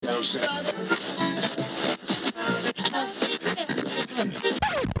Watch out.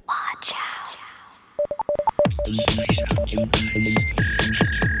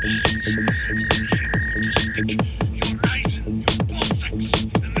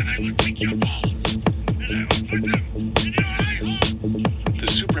 The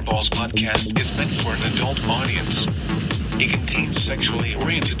Super Balls podcast is meant for an adult audience. It contains sexually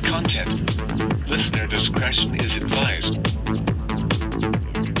oriented content. Listener discretion is advised.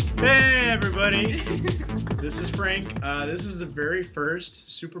 Hey everybody, this is Frank. This is the very first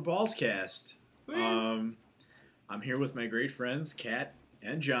Super Balls cast. I'm here with my great friends Kat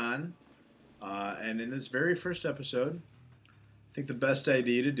and John, and in this very first episode, I think the best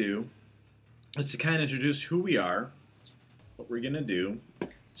idea to do is to kind of introduce who we are, what we're gonna do,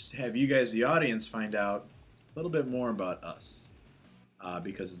 just to have you guys, the audience, find out a little bit more about us,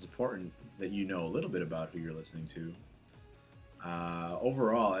 because it's important that you know a little bit about who you're listening to.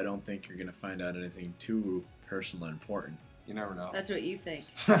 Overall, I don't think you're going to find out anything too personal and important. You never know. That's what you think.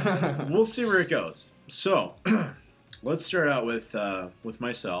 We'll see where it goes. So, let's start out with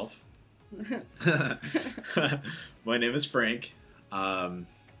myself. My name is Frank.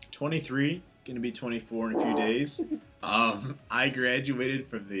 23, going to be 24 in a few days. I graduated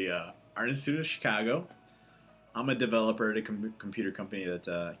from the Art Institute of Chicago. I'm a developer at a computer company that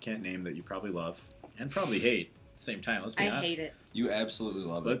I can't name that you probably love and probably hate. Same time, let's be honest. I hate it. You absolutely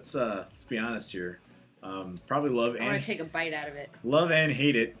love it. Let's be honest here. Probably love I want and to take a bite out of it. love and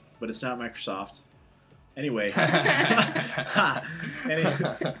hate it, but it's not Microsoft. Anyway,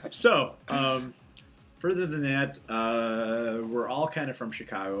 so further than that, we're all kind of from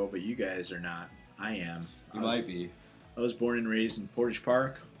Chicago, but you guys are not. I am. You might be. I was born and raised in Portage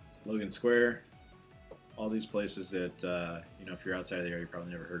Park, Logan Square, all these places that if you're outside of the area, you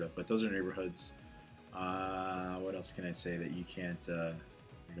probably never heard of. But those are neighborhoods. What else can I say that you can't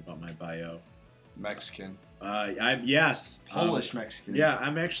read about my bio? Mexican. Yes. Polish Mexican. Yeah,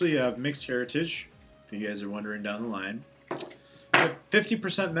 I'm actually of mixed heritage, if you guys are wondering down the line.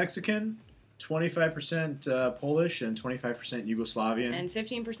 50% Mexican, 25% Polish, and 25% Yugoslavian. And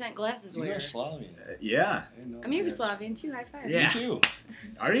 15% glasses wearer. Yugoslavian. Yeah. I'm Yugoslavian too. High five. Yeah. Me too.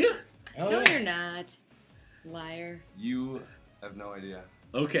 Are you? Hell No, yeah. you're not. Liar. You have no idea.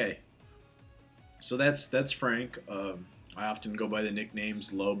 Okay. So that's Frank. I often go by the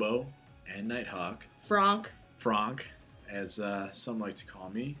nicknames Lobo and Nighthawk. Frank, as some like to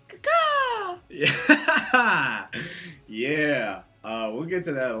call me. Caw! Yeah. Yeah. We'll get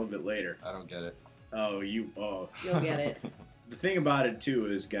to that a little bit later. I don't get it. Oh. You'll get it. The thing about it too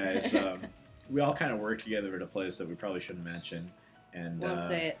is, guys, we all kind of work together at a place that we probably shouldn't mention, and Won't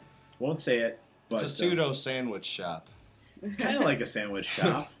say it. Won't say it. But It's a pseudo sandwich shop. it's kind of like a sandwich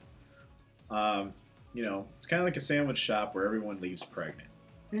shop. It's kind of like a sandwich shop where everyone leaves pregnant.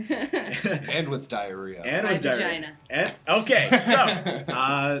 And with diarrhea. And My with diarrhea. vagina. And, okay,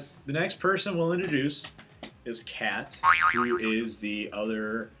 so the next person we'll introduce is Kat, who is the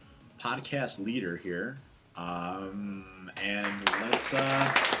other podcast leader here. And let's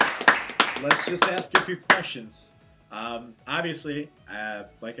just ask you a few questions. Obviously,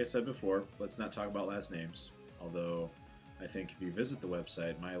 like I said before, let's not talk about last names. Although, I think if you visit the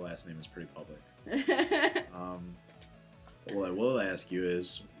website, my last name is pretty public. What I will ask you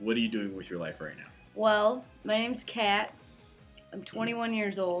is, what are you doing with your life right now? Well, my name's Kat. I'm 21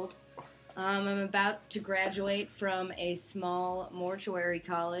 years old. I'm about to graduate from a small mortuary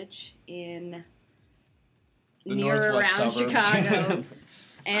college in The near northwest around suburbs. Chicago.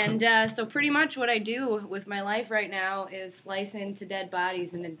 And so pretty much what I do with my life right now is slice into dead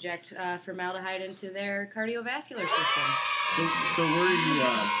bodies and inject formaldehyde into their cardiovascular system. So where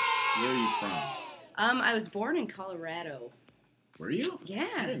are you from? I was born in Colorado. Were you? Yeah.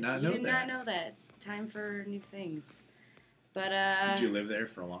 I did not you know did that. not know that. It's time for new things. But Did you live there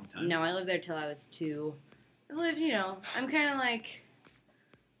for a long time? No, I lived there till I was 2. I lived, I'm kind of like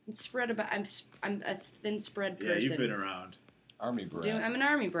I'm spread about. I'm a thin spread person. Yeah, you've been around. Army brat. I'm an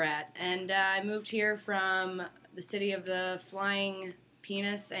army brat, and I moved here from the city of the flying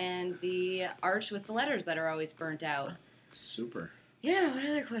penis and the arch with the letters that are always burnt out. Super. Yeah. What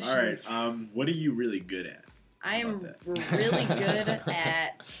other questions? All right. What are you really good at? I am about really good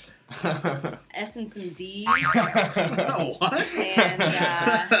at S and some D's. Oh, what? And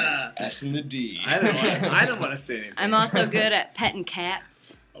S and the D. I don't want to say anything. I'm also good at petting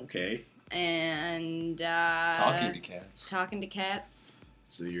cats Okay. and Talking to cats. talking to cats.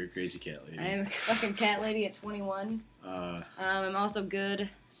 So you're a crazy cat lady. I'm a fucking cat lady at 21. I'm also good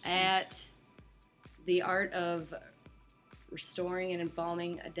at the art of restoring and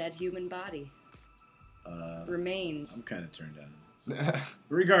embalming a dead human body. Remains. I'm kind of turned on.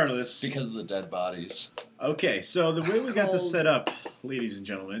 Regardless. Because of the dead bodies. Okay, so the way we got this Cold. set up, ladies and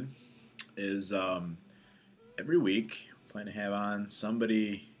gentlemen, is every week we plan to have on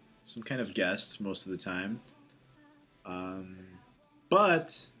somebody, some kind of guest most of the time.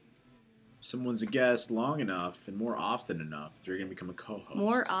 But if someone's a guest long enough and more often enough, they're going to become a co-host.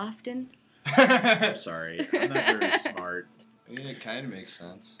 More often? I'm sorry. I'm not very smart. I mean, it kind of makes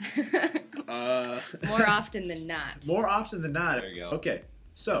sense. More often than not. More often than not. There you go. Okay,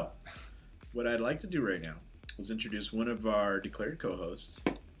 so what I'd like to do right now is introduce one of our declared co-hosts.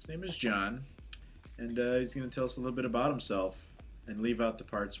 His name is John, and he's going to tell us a little bit about himself and leave out the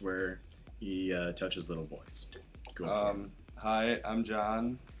parts where he touches little boys. Go for it. Hi, I'm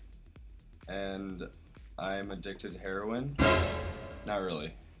John, and I'm addicted to heroin. Not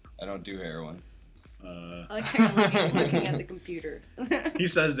really. I don't do heroin. I like how you're looking at the computer. He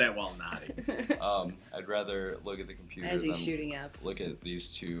says that while nodding. I'd rather look at the computer As he's than shooting up, look at these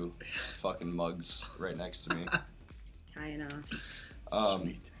two fucking mugs right next to me. tying off.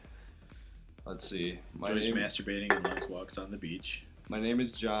 Sweet. Let's see. Joyce masturbating and Lance walks on the beach. My name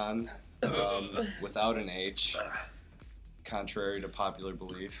is John, without an H, contrary to popular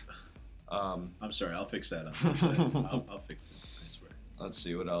belief. I'm sorry, I'll fix that. I'll fix it. I swear. Let's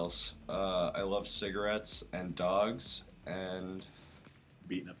see, what else? I love cigarettes and dogs and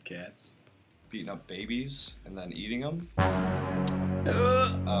Beating up cats. beating up babies and then eating them.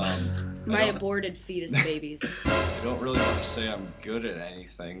 My aborted fetus babies. I don't really want to say I'm good at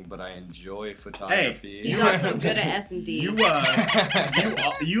anything, but I enjoy photography. He's also good at S&D.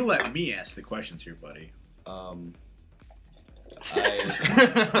 You let me ask the questions here, buddy.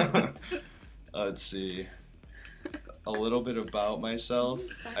 Let's see. A little bit about myself.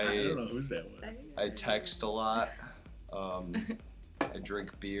 I don't know whose that was. I text a lot. I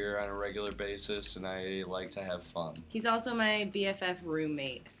drink beer on a regular basis, and I like to have fun. He's also my BFF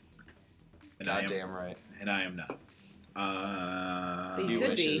roommate. And I am, Goddamn right. and I am not. But you he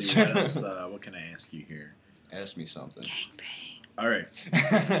could be. wishes. What else? What can I ask you here? Ask me something. All right.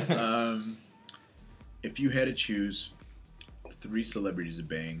 If you had to choose 3 celebrities to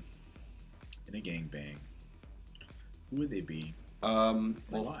bang in a gangbang, who would they be? Well,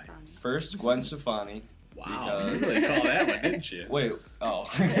 Why? first, Gwen Stefani. Wow, you Because- really called that one, didn't you? Wait, oh,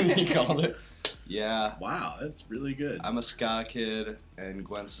 you called it? Yeah, Wow, that's really good. I'm a ska kid, and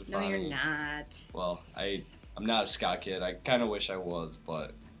Gwen No, Stefani. you're not. Well, I'm not a ska kid. I kind of wish I was,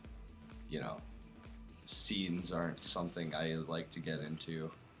 but, scenes aren't something I like to get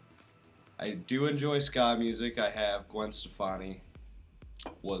into. I do enjoy ska music. I have Gwen Stefani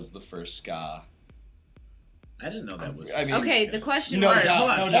was the first ska. I didn't know that was. I mean, Okay, the question No was,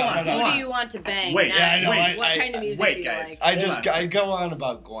 doubt, no doubt, no who doubt. do you want to bang? Wait, not yeah, I know, what I- kind of music wait, do you guys. like? I go on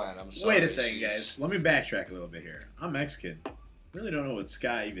about Gwen. I'm sorry. Wait a second, She's- guys. Let me backtrack a little bit here. I'm Mexican. Really don't know what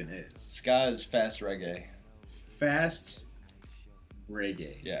ska even is. Ska is fast reggae. Fast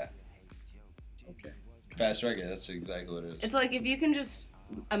reggae. Yeah, Okay. fast reggae. That's exactly what it is. It's like if you can just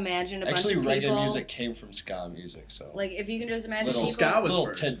imagine a Actually, bunch of reggae people. music came from ska music, so Like if you can just imagine little, people ska was little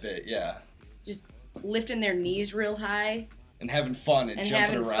first. tidbit, yeah, just lifting their knees real high. and having fun and, And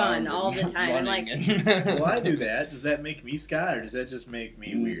jumping having around fun all the and time, and, running like- and Well, I do that. Does that make me ska, or does that just make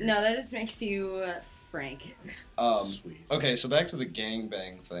me weird? No, that just makes you Frank. Sweet. Okay, so back to the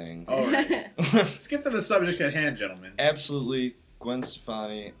gangbang thing. All right. Let's get to the subject at hand, gentlemen. Absolutely, Gwen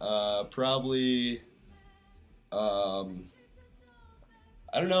Stefani. Probably. I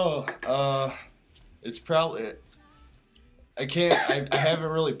don't know. It's probably. I can't. I haven't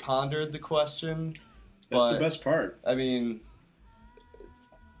really pondered the question. That's But the best part. I mean,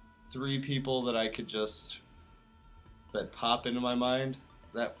 3 people that I could that pop into my mind.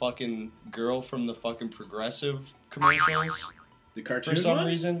 That fucking girl from the fucking Progressive commercials. The cartoon For some one?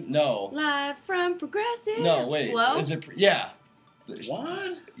 reason, no. Live from Progressive. No, wait. Flo? Is it? Yeah.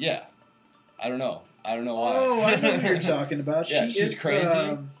 What? Yeah. I don't know why. Oh, I know who you're talking about. Yeah, she she's is,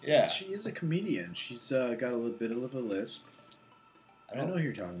 crazy. Yeah. She is a comedian. She's got a little bit of a lisp. I know who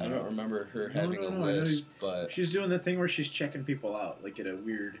you're talking I about. don't remember her No, having no, a no, I know lisp, but She's doing the thing where she's checking people out, like at a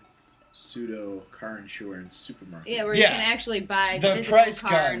weird pseudo car insurance supermarket. Yeah, where Yeah. you can actually buy The physical price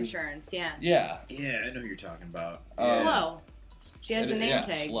car gun. insurance. Yeah. yeah. Yeah, I know who you're talking about. Yeah. Flo. She has the name yeah,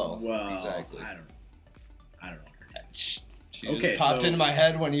 tag. Flo. Well, Exactly. I don't know. She Okay, just popped so into my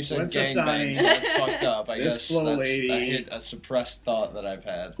head when you said Gwen Stefani- gangbang, so that's fucked up. I This guess Flo that's lady- I hit a suppressed thought that I've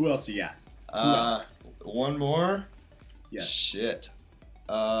had. Who else you got? Who Uh, else? one more? Yes. Shit.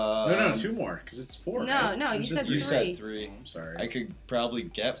 No, 2 more, because it's 4. No, right? no, Or you is it said three? You three. said 3. Oh, I'm sorry. I could probably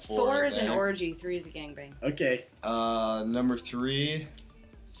get 4. 4 I is an think. orgy. 3 is a gangbang. Okay. Number 3.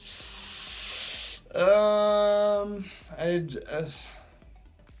 I'd.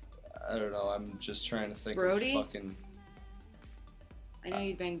 I don't know. I'm just trying to think Brody? of fucking. I know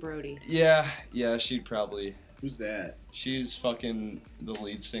you'd bang Brody. Yeah, she'd probably. Who's that? She's fucking the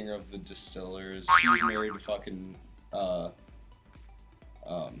lead singer of the Distillers. She was married to fucking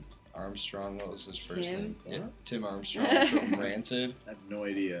Armstrong. What was his first Tim? name? Yeah, Tim Armstrong from Rancid. I have no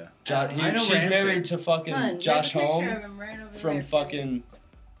idea. I know She's Rancid. married to fucking Hun, Josh there's a picture Homme of him right over from there. fucking.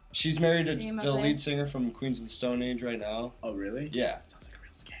 She's married to See him up the there? lead singer from Queens of the Stone Age right now. Oh, really? Yeah. Sounds like a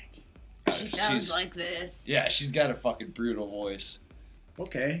real skank. She sounds She's- like this. Yeah, she's got a fucking brutal voice.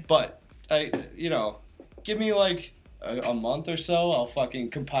 Okay. But give me like a month or so. I'll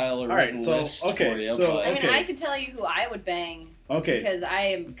fucking compile a All right, written so, list okay, for you. so- but- I mean, Okay. I could tell you who I would bang Okay. because I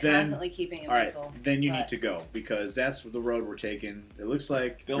am Then- constantly keeping it All right. mental. Then you But- need to go because that's the road we're taking. It looks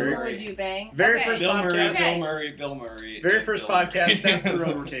like Bill Who Murray. would you bang? Very okay. first Bill Murray, podcast. Bill Murray. Very and first Bill Murray. podcast. That's the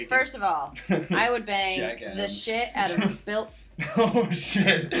road we're taking. First of all, I would bang Jack the Adams. shit out of Bill. Oh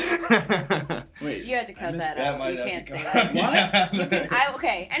shit! Wait. You had to I cut missed that out. might You have can't to say go. that. What?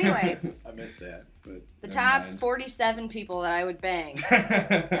 Okay, anyway, I missed that. But the Never top mind. 47 people that I would bang,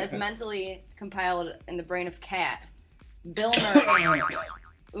 as mentally compiled in the brain of Cat. Bill Murray.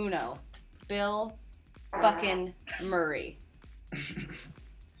 Uno. Bill fucking Murray.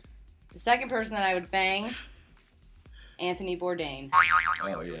 The second person that I would bang, Anthony Bourdain.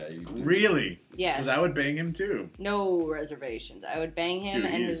 Oh yeah, you do. really? Yes. Because I would bang him too. No reservations. I would bang him Dude,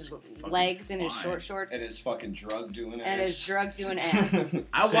 and he his is fucking legs and his fine. short shorts And his fucking drug doing ass. and his drug doing ass.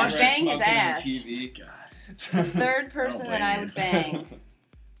 I watched Bang his smoking on ass. TV. God, The third person that I would bang,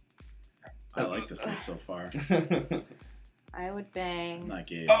 I like this list so far. I would I'm bang. not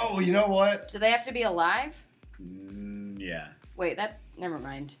gay. Oh, you know what? Do they have to be alive? Yeah. Wait, that's never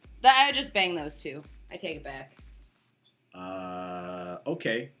mind. I would just bang those two. I take it back.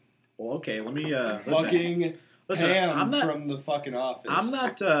 Okay. Well, okay. Let me. Listen. Fucking Listen. Pam I'm not. from the fucking Office. I'm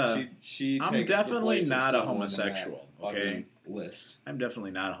not. She I'm takes the definitely place of not a someone in homosexual, that fucking okay? List. I'm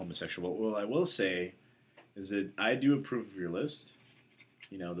definitely not a homosexual. What I will say is that I do approve of your list.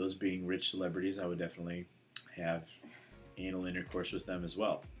 You know, those being rich celebrities, I would definitely have anal intercourse with them as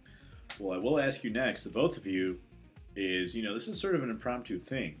well. Well, I will ask you next, the both of you, is, you know, this is sort of an impromptu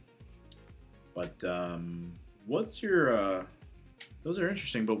thing. But what's your, those are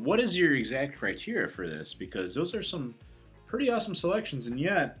interesting, but what is your exact criteria for this? Because those are some pretty awesome selections, and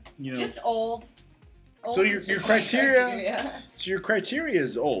yet, you know, Just old. Old So is your just my criteria- so your criteria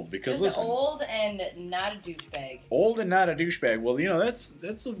is old, because Just listen. old and not a douchebag. Old and not a douchebag. Well, you know, that's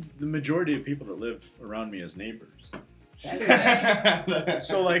the majority of people that live around me as neighbors.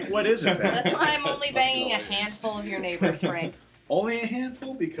 So, like, what is it then? That's why I'm only That's banging a fucking handful of your neighbors, Frank. Only a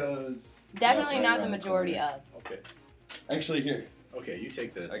handful because. Definitely right not the around the majority corner. of. Okay. Actually, here. Okay, you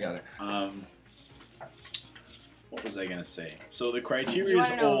take this. I got it. What was I gonna say? So the You criteria want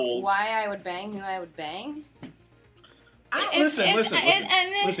is to know old. why I would bang who I would bang? Listen, it's-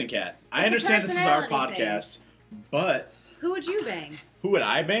 listen, Kat. I it's a understand this is our personality thing. podcast, but Who would you bang? who would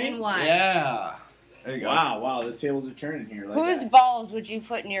I bang? And why? Yeah. There you go. Wow, the tables are turning here. Like Whose that. balls would you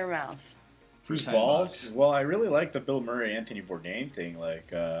put in your mouth? Whose $10 balls? Well, I really like the Bill Murray, Anthony Bourdain thing.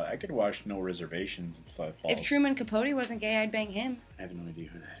 Like, I could watch No Reservations if I falls. If Truman Capote wasn't gay, I'd bang him. I have no idea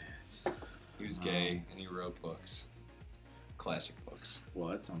who that is. He was gay and he wrote books. Classic books. Well,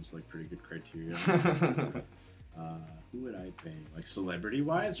 that sounds like pretty good criteria. Who would I bang? Like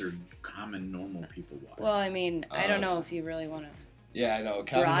celebrity-wise or common normal people-wise? Well, I mean, I don't know if you really want to. Yeah, I know.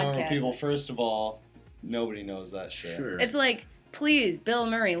 Common normal Broadcast people, it. first of all, nobody knows that shit. sure. It's like, please, Bill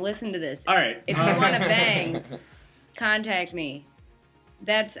Murray, listen to this. All right. If you want to bang, contact me.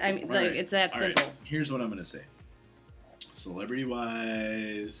 That's, I mean, All like, right. it's that All right. simple. Here's what I'm gonna say.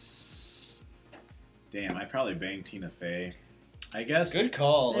 Celebrity-wise, damn, I'd probably bang Tina Fey. I guess. Good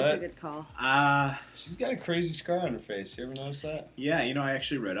call. That's a That, good call. she's got a crazy scar on her face. You ever notice that? Yeah, you know, I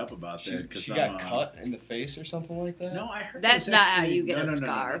actually read up about that because She got cut in the face or something like that? No, I heard That's that was not how actually- you get no, a no, no,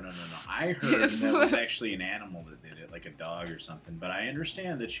 scar. No. I heard that was actually an animal that did it, like a dog or something. But I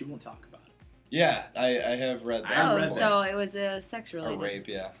understand that she won't talk about it. Yeah, I have read that. I Oh, read before. so it was a sex A related. rape,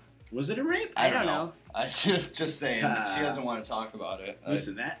 yeah. Was it a rape? I don't know. I just saying. She doesn't want to talk about it.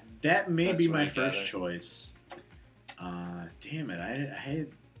 Listen, that may That's be what my I first gather. choice. Damn it! I had,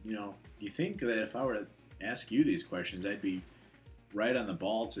 you know, you think that if I were to ask you these questions, I'd be right on the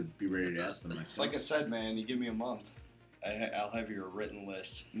ball to be ready to ask them myself. It's like I said, man. You give me a month, I'll have your written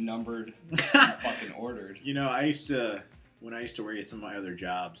list numbered, and fucking ordered. You know, when I used to work at some of my other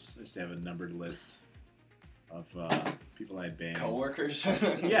jobs, I used to have a numbered list of people I'd bang. Coworkers.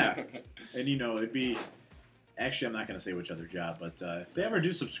 Yeah. And, you know, it'd be... Actually, I'm not going to say which other job, but if they ever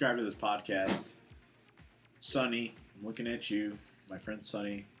do subscribe to this podcast, Sonny, I'm looking at you, my friend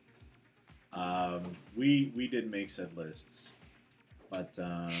Sonny. We did make said lists, but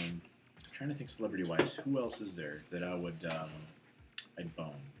I'm trying to think celebrity-wise, who else is there that I would I'd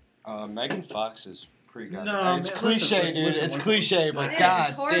bone? Megan Fox is pretty good. No, it's man, cliche, listen, dude. listen, It's listen. cliche, but It is, god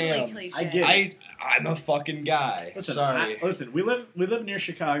it's horribly damn. cliche. I get it. I'm a fucking guy. Listen, Sorry. listen. We live near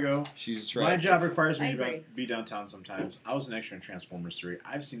Chicago. She's My attractive. job requires I me to agree. be downtown sometimes. I was an extra in Transformers 3.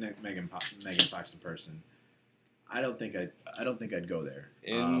 I've seen Megan Fox in person. I don't think I'd go there.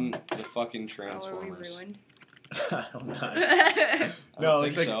 In the fucking Oh, are we Transformers. ruined? I'm not. I No, don't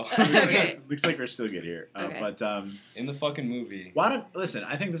looks think like, so. Okay. looks like we're still good here. Okay. But In the fucking movie, why don't listen?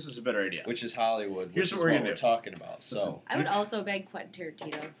 I think this is a better idea. which is Hollywood, Here's which what is we're what gonna we're do. talking about. So Listen. I would also beg Quentin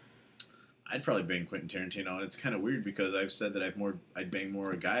Tarantino. I'd probably bang Quentin Tarantino, and it's kind of weird because I've said that I'd bang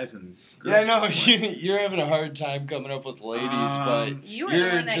more guys than girls. yeah, I know at this point. you're having a hard time coming up with ladies, but You were the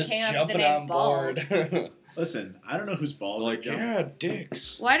you're one that just came up with the jumping name on Balls. board. Listen, I don't know whose balls like I jump. yeah,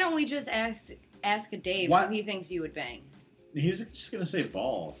 dicks. Why don't we just ask Dave What? who he thinks you would bang? He's just gonna say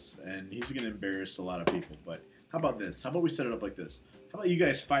balls, and he's gonna embarrass a lot of people. But how about this? How about we set it up like this? How about you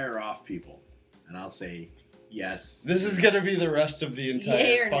guys fire off people, and I'll say yes. This is gonna be the rest of the Yay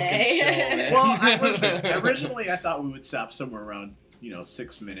entire or fucking nay? show. Man. Well, listen. Originally, I thought we would stop somewhere around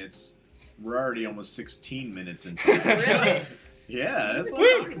 6 minutes. We're already almost 16 minutes into it. Really? Yeah, that's what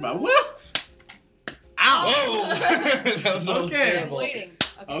I'm talking about. Woo! Ow! Whoa! that was Okay. I'm terrible. waiting.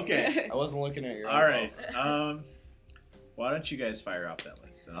 Okay. I wasn't looking at your. All right. Why don't you guys fire off that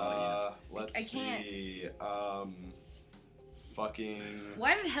list? And I'll Let's I can't. see. Fucking.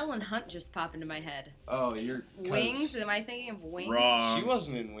 Why did Helen Hunt just pop into my head? Oh, you're. 'cause Wings? Am I thinking of Wings? Wrong. She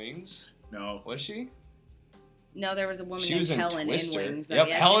wasn't in Wings, No. was she? No, there was a woman She named was in Helen Twister. in Wings. though. Yep,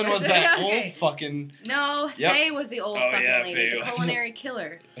 Yeah, she Helen was that Okay. old fucking. No, Yep. Faye was the old Oh, fucking yeah, lady, Faye the was. culinary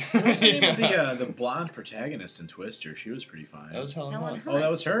killer. What's the name of the blonde protagonist in Twister? She was pretty fine. That was Helen Helen Hunt. Hunt. Oh, that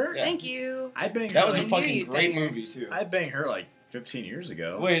was her? Yeah. Thank you. I banged That her was a I knew fucking you'd great bang her. movie too. I banged her like 15 years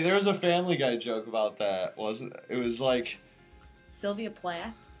ago. Wait, there was a Family Guy joke about that, wasn't it? It was like, Sylvia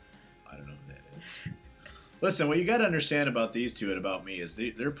Plath. I don't know who that is. Listen, what you got to understand about these two and about me is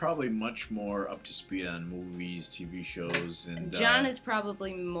they're probably much more up to speed on movies, TV shows, and John is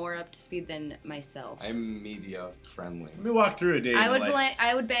probably more up to speed than myself. I'm media friendly. Let me walk through a day. I in would the life.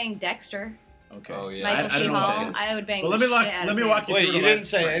 I would bang Dexter. Okay. Oh, yeah. Michael I C. don't know what Hall. that is. I would bang But the let me walk- shit out let of me him. walk you Wait, through you the didn't last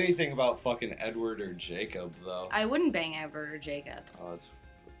say frame. anything about fucking Edward or Jacob, though. I wouldn't bang Edward or Jacob. Oh,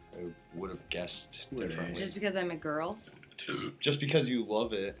 I would have guessed Who are they? differently. Just because I'm a girl. Just because you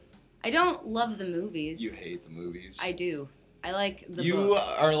love it, I don't love the movies. you hate the movies. I do. I like the You books.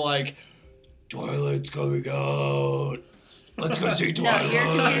 are like, Twilight's coming out. Let's go see No, Twilight. you're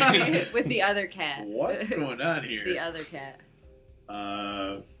confusing me with the other cat. What's going on here? The other cat.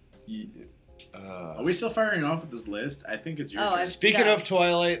 Are we still firing off with this list? I think it's your Oh, turn. I've- Speaking Yeah. of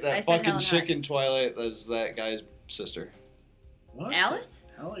Twilight, I that said fucking Helen chick Hunt. in Twilight is that guy's sister. What Alice?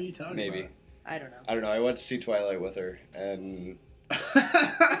 the hell are you talking Maybe. I don't know. I don't know. I went to see Twilight with her, and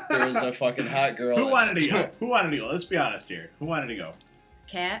about? there was a fucking hot girl. Who in- wanted to go? Who wanted to go? Let's be honest here. Who wanted to go?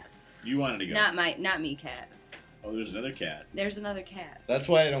 Cat? You wanted to go. Not me, cat. Oh, there's another cat. There's another cat. That's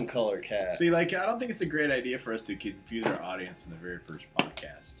why I don't call her Cat. See, like, I don't think it's a great idea for us to confuse our audience in the very first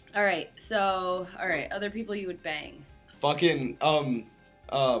podcast. All right. Other people you would bang. Fucking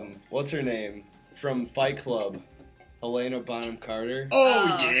what's her name from Fight Club? Helena Bonham Carter.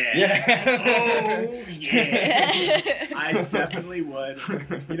 Oh. Yeah. Oh yeah. I definitely would.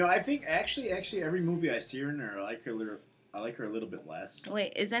 You know, I think actually every movie I see her in, I like her a little bit less.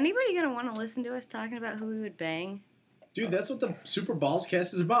 Wait, is anybody gonna want to listen to us talking about who we would bang? Dude, that's what the Super Balls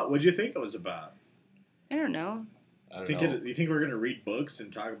cast is about. What'd you think it was about? I don't know. I don't Think know. you think we're gonna read books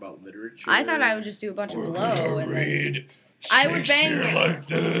and talk about literature? I thought I would just do a bunch of blow and then read I would bang Shakespeare like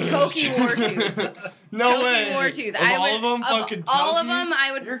this. Toki Wartooth. No Toki way. Wartooth. Of I all would, of them, of fucking all of Toki? them,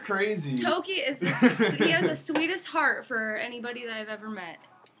 I would. You're crazy. Toki is he has the sweetest heart for anybody that I've ever met,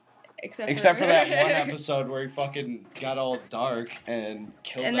 except for that one episode where he fucking got all dark and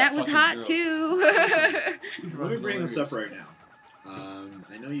killed and that was fucking hot girl. too. Let me bring this up right now.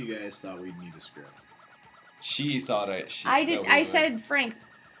 I know you guys thought we'd need a script. She thought I did. I said Frank.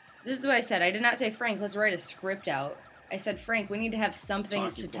 This is what I said. I did not say Frank. Let's write a script out. I said Frank. We need to have something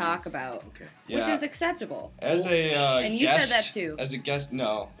Talking to talk points. about, Okay. which is acceptable. As a And you said guest, that too. As a guest,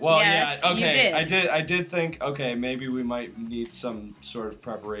 no. Well, Yes, yeah, you okay. did. I did think, okay, maybe we might need some sort of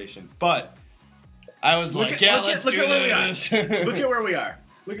preparation, but I was Look like, at- yeah, look at- let's look do at where we are. this. Look at where we are.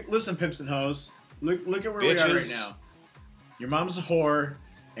 Listen, pimps and hoes. Look at where we are right Bitches. now. Your mom's a whore,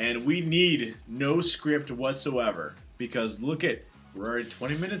 and we need no script whatsoever because we're already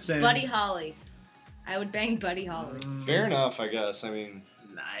 20 minutes in. Buddy Holly. I would bang Buddy Holly. Fair enough, I guess. I mean,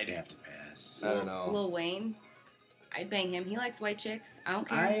 I'd have to pass. I don't know. Lil Wayne. I'd bang him. He likes white chicks. I don't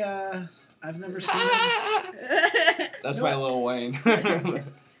care. I've never seen him. That's You my know Lil Wayne. I take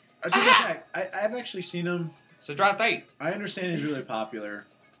it back. I've actually seen him. So drop date. I understand he's really popular,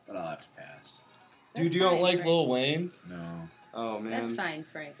 but I'll have to pass. Dude, That's you don't fine, like Frank. Lil Wayne? No. Oh, man. That's fine,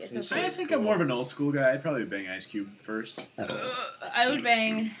 Frank. It's He's okay. I think I'm more of an old school guy. I'd probably bang Ice Cube first. I would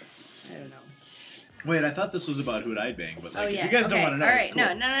bang. I don't know. Wait, I thought this was about who'd I bang, but like, Oh yeah. if you guys okay. don't want to know, All it's right.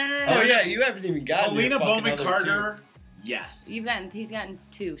 cool. No. Oh, yeah, you haven't even gotten Helena your fucking Bowman other Carter. Yes. He's gotten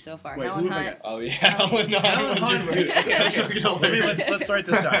 2 so far. Wait, Helen who have I Hunt. got? two. Oh, yeah. Helen Helen Hunt was your Hunt, dude, okay, That's okay. fucking Let me hilarious. let's write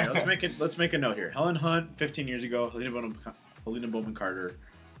this down. Here. Let's make a note here. Helen Hunt, 15 years ago. Helena Bowman Carter,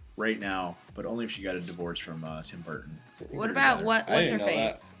 right now, but only if she got a divorce from Tim Burton. What about what's her didn't know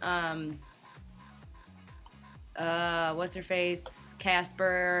face? What's her face?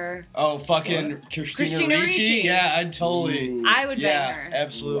 Casper. Oh, fucking Christina Ricci? Ricci. Yeah, I'd totally. Ooh. I would Yeah, bang her.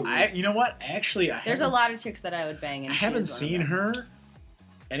 absolutely. You know what? Actually, There's a lot of chicks that I would bang. And I she haven't is one of seen them. her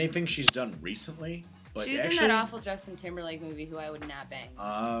anything she's done recently, but She's actually, in that awful Justin Timberlake movie who I would not bang.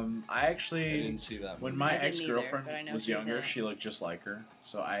 I I actually didn't see that. when movie. my I didn't ex-girlfriend either, but I know was she was in younger, it. she looked just like her,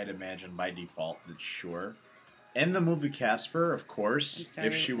 so I'd imagine by default that sure. In the movie Casper, of I'm course, sorry,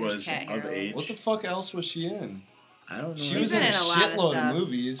 if she there's was cat of hair. age, What the fuck else was she in? I don't know. She She's was in been a in a lot of shitload stuff. of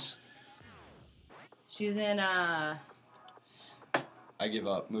movies. She's in I give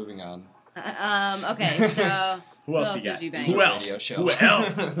up. Moving on. okay, so Who else else you would got? you bang? Who Radio else? show. Who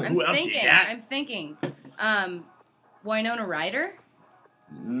else? I'm Who else thinking. you got? I'm thinking. Winona Ryder.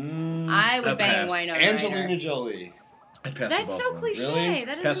 Mm, I would I'll bang pass. Winona Angelina Ryder. Jolie. I'd pass That's on both so of them. cliche. Really?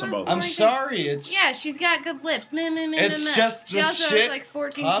 That is Pass the on most both. I'm boring sorry. It's thing. Yeah, she's got good lips. It's just she the also shit has like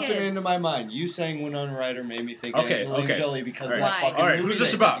 14 popping kids. into my mind. You saying Winona Ryder made me think Okay, Angelina okay. Jolie because All of right. that Why? fucking All right, movie who's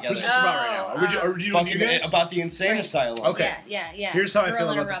this they put about? together. Who's this about right now? Are we doing Fucking you guys? about the insane Right. asylum. Okay. Yeah. Here's how I Girl feel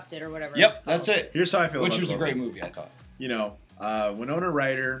about Interrupted or whatever. Yep, it's that's called. it. Here's how I feel Which about was a both great of them. movie, I thought. You know, Winona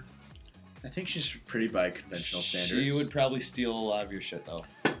Ryder, I think she's pretty by conventional standards. She would probably steal a lot of your shit, though.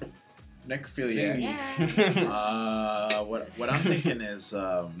 Necrophilia. Yeah. What I'm thinking is,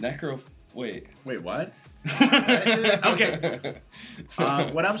 Wait. wait, what? Okay.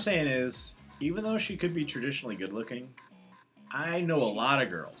 What I'm saying is, even though she could be traditionally good looking, I know a lot of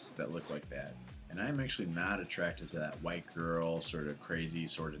girls that look like that. And I'm actually not attracted to that white girl, sort of crazy,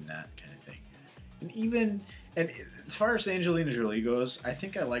 sort of nut kind of thing. And as far as Angelina Jolie goes, I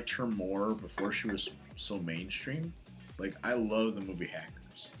think I liked her more before she was so mainstream. Like, I love the movie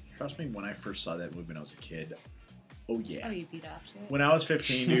Hackers. Trust me, when I first saw that movie when I was a kid, oh yeah. Oh, you beat off to it. When I was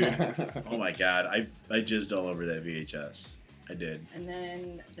 15, dude, oh my god, I jizzed all over that VHS. I did. And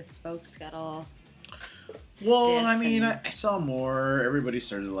then the spokes got all. Well, stiff I mean, and- I saw more. Everybody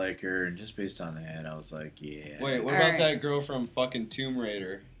started to like her, and just based on that, I was like, yeah. Wait, what All about right. that girl from fucking Tomb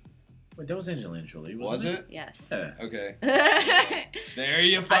Raider? Wait, that was Angelina Jolie, Was wasn't it? Yes. Yeah. Okay. I There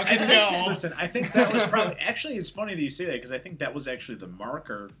you I fucking think, go. listen, I think that was probably actually. It's funny that you say that because I think that was actually the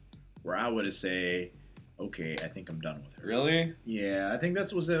marker where I would say, okay, I think I'm done with her. Really? Yeah, I think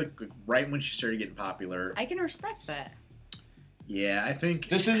that was right when she started getting popular. can respect that. Yeah, I think.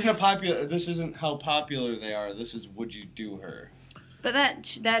 This isn't how popular they are. This is would you do her? But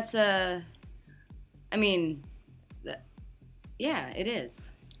that's a. I mean, yeah, it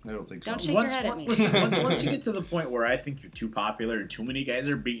is. I don't think so. Don't shake your head at me. Listen, once you get to the point where I think you're too popular and too many guys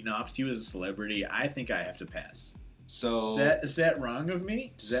are beating off to you as a celebrity, I think I have to pass. So Is that wrong of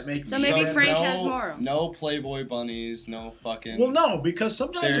me? Does that make So me maybe bad? Frank has morals. No Playboy bunnies. No fucking. Well, no, because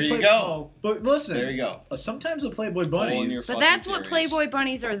sometimes There a you Playboy. go. But listen, There you go. sometimes the Playboy Hole in your bunnies. But fucking that's what theories. Playboy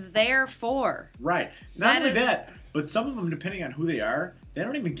bunnies are there for. Right. Not That only is- that, but some of them, depending on who they are, they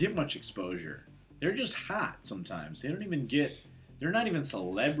don't even get much exposure. They're just hot sometimes. They don't even get. They're not even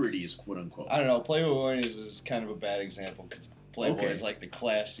celebrities, quote unquote. I don't know. Playboy bunnies is kind of a bad example because Playboy Okay. is like the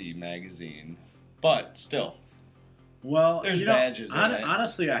classy magazine, but still, Well, There's you know, badges in it.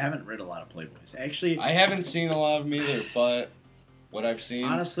 honestly, I haven't read a lot of Playboys. Actually, I haven't seen a lot of them either. But what I've seen,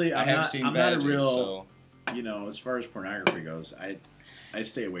 honestly, I I'm have not. seen I'm badges. not a real. So. You know, as far as pornography goes, I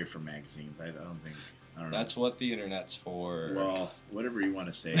stay away from magazines. I don't know. That's what the internet's for. Well, whatever you want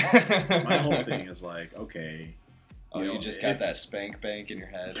to say. My whole thing is like, okay. Oh, know, you just got if- that spank bank in your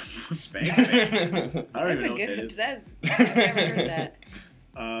head. Spank bank. I don't That's even a know what that good. is. I've never heard that.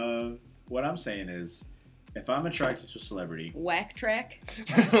 What I'm saying is, if I'm attracted to a celebrity Whack track.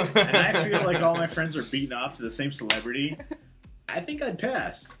 and I feel like all my friends are beating off to the same celebrity, I think I'd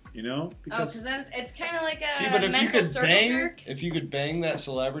pass. You know, Oh, because it's kind of like a See, but if you mental could circle bang, jerk. if you could bang that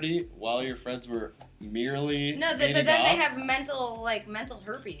celebrity while your friends were merely No, but beating then they off, have mental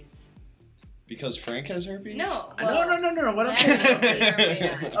herpes. Because Frank has herpes? No. No. What I'm that saying.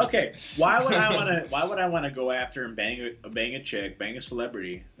 may or may not. Okay, why would I want to go after and bang a chick, bang a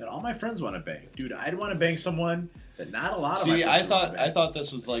celebrity that all my friends want to bang? Dude, I'd want to bang someone that not a lot of my See, friends I thought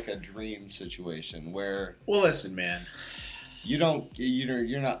this was like a dream situation where Well, listen, man. you're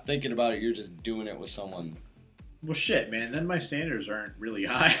not thinking about it, you're just doing it with someone. Well, shit, man. Then my standards aren't really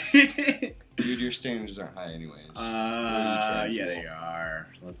high. Dude, your standards aren't high anyways. Yeah, they are.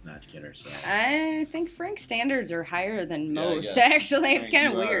 Let's not kid ourselves. I think Frank's standards are higher than Yeah, I most. guess. Actually, it's Frank, kind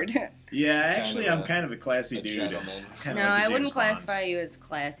of you are weird. Yeah, actually, Kind of I'm kind of a classy a dude. gentleman. Kinda No, like the I wouldn't James Bond. classify you as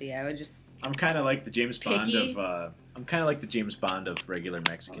classy. I would just. I'm kind of like the James Bond Picky? of. I'm kind of like the James Bond of regular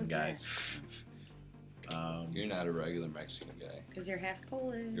Mexican was that? guys. You're not a regular Mexican guy. Because you're half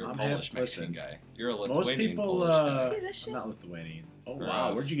Polish. You're a I'm Polish half- Mexican listen, guy. You're a Lithuanian most people. Polish guy. See this shit? I'm not Lithuanian. Oh Right.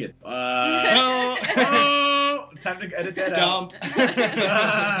 wow, where'd you get? Oh. Time to edit that Dump.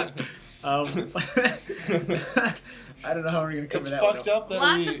 out. I don't know how we're gonna cover It's that. fucked one up that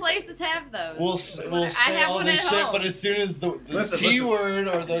Lots we... of places have those. We'll I say have all one this at shit, home. but as soon as the Listen, T listen. word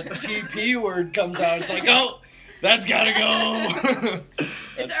or the TP word comes out, it's like, oh, that's gotta go.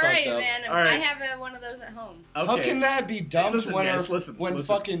 It's That's alright, fucked up. man. All right. I have one of those at home. Okay. How can that be dumped Listen, when, guys, listen.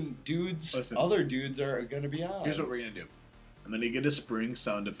 fucking dudes, Listen. other dudes are gonna be on? Here's what we're gonna do. I'm gonna get a spring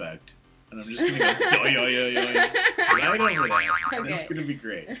sound effect, and I'm just gonna go right over that. And it's Okay. gonna be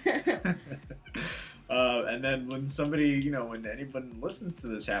great. And then when somebody, when anyone listens to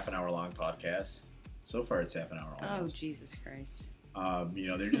this half an hour long podcast, so far it's half an hour long. Oh, Jesus Christ.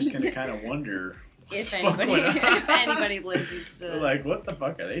 They're just gonna kind of wonder If what the fuck anybody, went on. if anybody listens to They're this. like, what the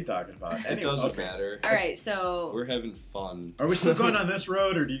fuck are they talking about? It Anyway, doesn't okay. matter. Alright, so. We're having fun. Are we still going on this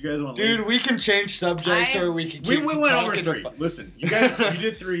road, or do you guys want to? Dude, we can change subjects or we can We keep went over talking 3. about- Listen, you guys, you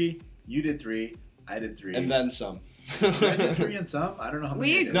did 3. You did 3. I did 3. and then some. I did 3 and some. I don't know how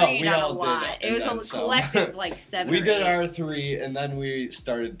many. We I did. No, agreed we on all a did lot. it, It and was then a some. collective, like, 7 We or did 8. our 3, and then we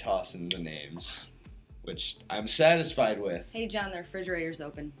started tossing the names, which I'm satisfied with. Hey, John, the refrigerator's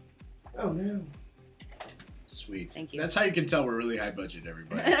open. Oh no. Sweet. Thank you. That's how you can tell we're really high budget,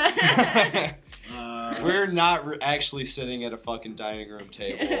 everybody. We're not actually sitting at a fucking dining room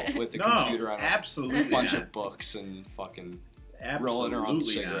table with the computer on a absolutely bunch not. of books and fucking Absolutely rolling around not.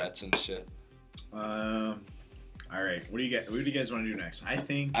 cigarettes and shit. All right. What do you guys want to do next? I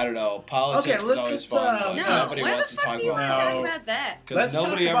think. I don't know. Politics Okay, is always let's, fun. but no, nobody why wants the to fuck talk do you want to about talk No. about that? because Let's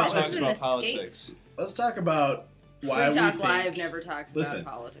nobody talk ever about- talks This is about an politics. Let's talk about why Free Talk we Live think. never talks Listen,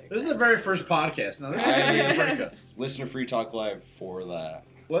 about politics. This is the very first podcast. Now this is going to break us. Listen to Free Talk Live for that.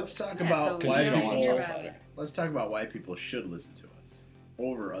 Let's talk Yeah, about so why Because you don't want to people. talk about about it. it. Let's talk about why people should listen to us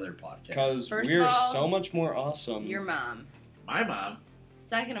over other podcasts. Because First of we're all, so much more awesome. Your mom. my mom.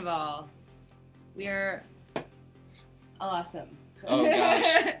 Second of all, we are awesome. Oh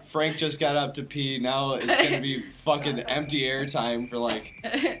gosh. Frank just got up to pee. Now it's going to be fucking empty air time for like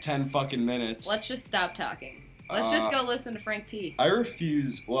 10 fucking minutes. Let's just stop talking. Let's just go listen to Frank P. I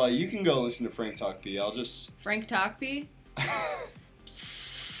refuse. Well, you can go listen to Frank talk pee. I'll just. Frank Talk P. Oh.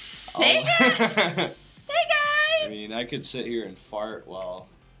 Say guys! Say I guys! mean, I could sit here and fart while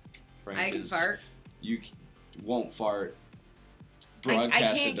Frank I can is. fart. You won't fart. I Broadcast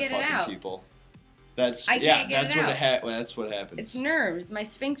can't it to get it fucking out. people. That's I yeah. can't get That's it what out. that's what happens. It's nerves. My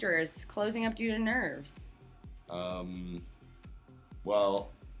sphincter is closing up due to nerves. Well,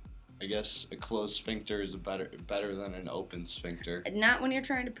 I guess a closed sphincter is better than an open sphincter. Not when you're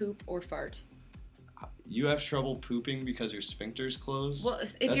trying to poop or fart. You have trouble pooping because your sphincter's closed? Well,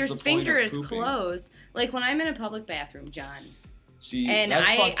 if That's your the point sphincter of is pooping. closed, like when I'm in a public bathroom, John, See, and that's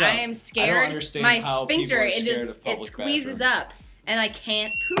I fucked up. am I don't scared, understand my how people sphincter are it scared just of public squeezes bathrooms. up, and I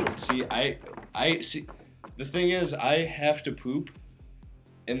can't poop. See, I see. The thing is, I have to poop,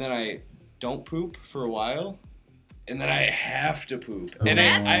 and then I don't poop for a while, and then I have to poop. And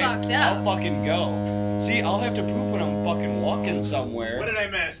That's fucked up. I'll fucking go. See, I'll have to poop when I'm fucking walking somewhere. What did I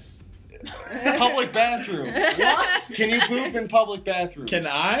miss? Public bathrooms. What? Can you poop in public bathrooms? Can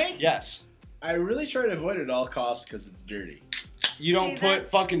I? Yes. I really try to avoid it at all costs because it's dirty. You don't See, put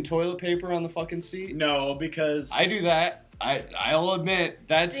that's- fucking toilet paper on the fucking seat? No, because I do that. I'll admit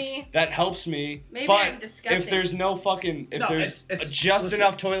See? that helps me. Maybe but I'm disgusting. if there's no fucking No, there's it's- just listen.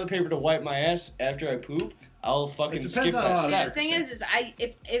 enough toilet paper to wipe my ass after I poop, I'll fucking It skip depends on a that lot of step. The thing is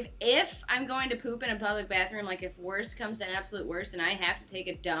if I'm going to poop in a public bathroom, like if worst comes to absolute worst, and I have to take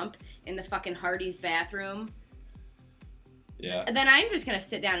a dump in the fucking Hardee's bathroom, Yeah. then I'm just gonna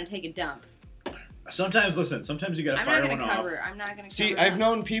sit down and take a dump. sometimes you gotta I'm fire not one gonna cover. off. I'm not gonna. See, cover I've up.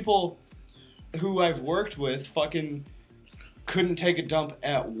 known people who I've worked with fucking couldn't take a dump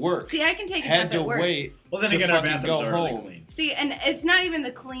at work. See, I can take a had dump to at work. wait. Well, then to again, our fucking bathrooms go are really home. clean. See, and it's not even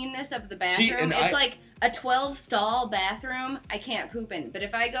the cleanness of the bathroom. and It's like a 12-stall bathroom I can't poop in. But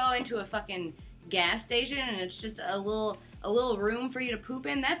if I go into a fucking gas station and it's just a little room for you to poop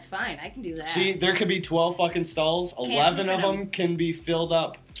in, that's fine. I can do that. See, there could be 12 fucking stalls. Can't 11 poop of in them can be filled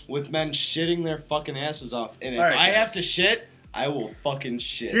up with men shitting their fucking asses off. And if All right, I have guys. to shit, I will fucking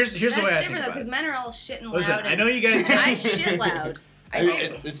shit. Here's that's the way I think different though, about because it. men are all shitting loud. Listen, I and know you guys. I shit loud. I do.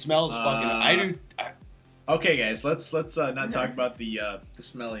 It smells fucking. I do. Okay, guys, let's not talk about the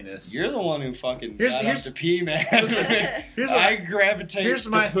smelliness. You're the one who fucking Here's- got here's- up to pee, man. Here's I gravitate here's to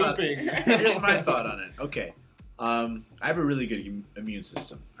my thought. pooping. Here's my thought on it. Okay, I have a really good immune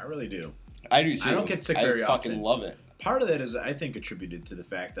system. I really do. I do too. I don't get sick I very fucking often. love it. Part of that is, I think, attributed to the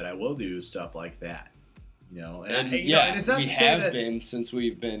fact that I will do stuff like that. You know, And you know, and it's not we to say have that been since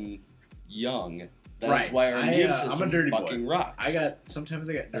we've been young. That's Right. why our I'm immune a system dirty boy. fucking rocks. sometimes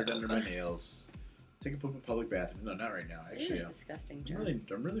I got dirt under my nails. Take a poop in public bathroom. No, not right now. You're Actually, just disgusting, John.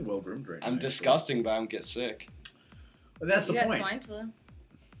 I'm really well groomed right now. I'm actually. disgusting, but I don't get sick. But that's You the got point. swine flu?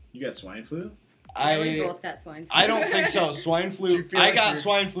 You got swine flu? Yeah, we both got swine flu. I don't think so. Swine Do flu. you feel I like got you're-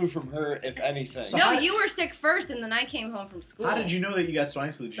 swine flu from her, if anything. So No, how- you were sick first, and then I came home from school. How did you know that you got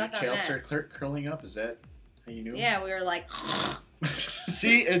swine flu? Did your Suck on tail that. start curling up? Is that how you knew? Yeah, we were like,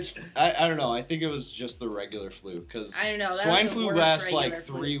 See, I don't know. I think it was just the regular flu because I don't know, that swine was the flu worst lasts like regular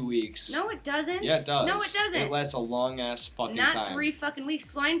flu. 3 weeks. no, it doesn't. Yeah, it does. No, it doesn't. It lasts a long ass fucking Not time. 3 fucking weeks.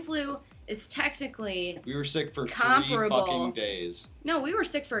 Swine flu is technically We were sick for Comparable. 3 fucking days. no. We were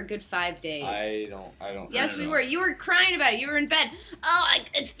sick for a good 5 days. I don't. Yes, I don't we know. were. You were crying about it. You were in bed. Oh,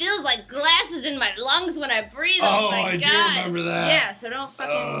 it feels like glasses in my lungs when I breathe. Oh, my I do God. remember that. Yeah, so don't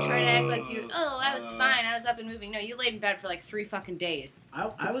fucking try to act like you. Oh, I was Uh, fine. I was up and moving. No, you laid in bed for like 3 fucking days.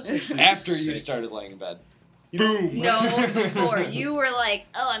 I was actually After you sick. started laying in bed. You know- Boom. No, before. You were like,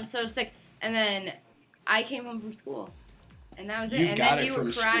 oh, I'm so sick. And then I came home from school. And that was it. You and got then it you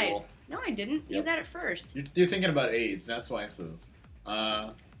from cried. school. No, I didn't. You Yep. got it first. You're thinking about AIDS, not swine flu.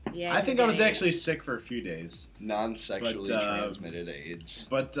 Yeah. I you think did I was AIDS. actually sick for a few days, Non-sexually But, transmitted AIDS.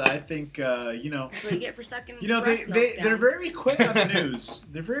 but I think you know. That's what you get for sucking. You know, breast milk they're down. very quick on the news.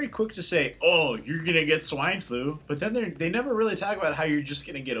 They're very quick to say, "Oh, you're gonna get swine flu," but then they never really talk about how you're just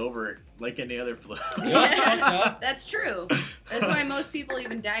gonna get over it like any other flu. That's fucked up. That's true. That's why most people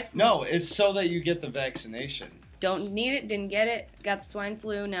even die from it. No, it's so that you get the vaccination. Don't need it, didn't get it, got the swine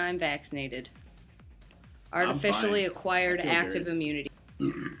flu, now I'm vaccinated. I'm Artificially fine. acquired I feel active great. immunity.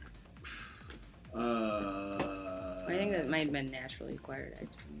 I I think that might have been naturally acquired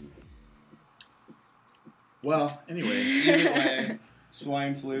active immunity. Well, anyway, Either way,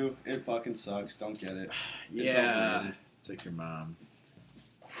 swine flu, it fucking sucks. Don't get it. It's yeah, overrated. it's like your mom.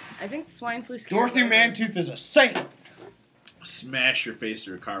 I think the swine flu scares Dorothy over. Mantooth is a saint. Smash your face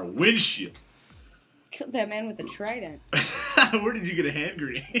through a car windshield. Killed that man with a trident. Where did you get a hand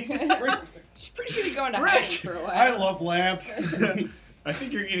grenade? She's pretty sure to go into Rick, hiding for a while. I love lamp. I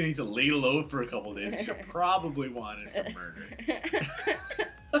think you're gonna need to lay low for a couple days. 'Cause you're probably wanted for murder.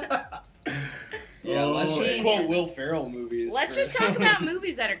 Yeah, let's just Genius. quote Will Ferrell movies. Let's for- just talk about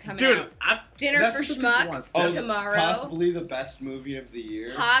movies that are coming Dude, out. Dinner that's for what the people want. Schmucks Oh, tomorrow. possibly the best movie of the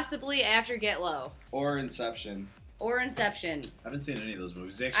year, Possibly after Get Low. or Inception. Or Inception. I haven't seen any of those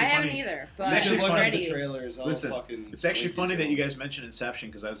movies. It's I actually haven't funny. either, It's but You actually should look funny. at the ready. trailers. I'll Listen, fucking It's actually link you funny to that you them. guys mentioned Inception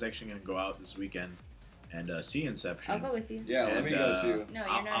because I was actually going to go out this weekend and see Inception. I'll go with you. Yeah, let And, me go too. No,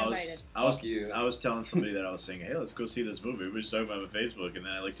 you're not invited. Fuck you. I was telling somebody that I was saying, hey, let's go see this movie. We were just talking about it on Facebook, and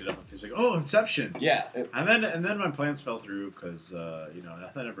then I looked it up on Facebook. Oh, Inception! Yeah, And then my plans fell through because you know,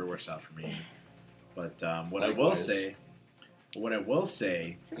 nothing ever works out for me. But what Likewise. I will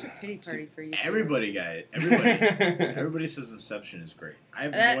say, Such a pity party for you. two. everybody says Inception is great. I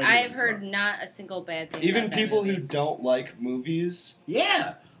have no idea what I've it's heard about. not a single bad thing. Even about that people who movie. don't like movies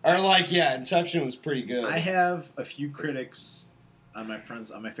Yeah, are like, yeah, Inception was pretty good. I have a few critics on my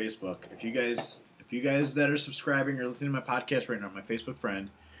Facebook. If you guys that are subscribing or listening to my podcast right now, my Facebook friend,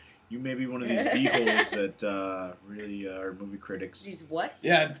 you may be one of these d-holes that really are movie critics. These what?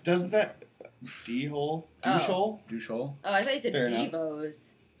 Yeah, doesn't that D-hole? Oh. Douche-hole? Douche-hole? Oh, I thought you said Fair enough.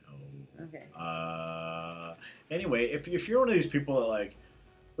 Devos. No. Okay. Anyway, if you're one of these people that like,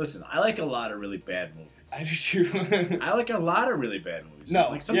 listen, I like a lot of really bad movies. I do too. I like a lot of really bad movies. No,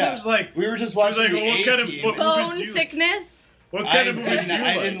 like sometimes yeah. like We were just She was watching like, the what kind of- A-Team. what- Bone movies do you- sickness. what I kind of movies do you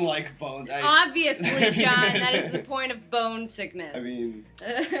like? didn't like Bone. I Obviously, John. That is the point of bone sickness. mean,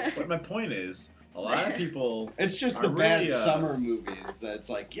 But my point is, a lot of people. it's just Are the bad really, summer movies that's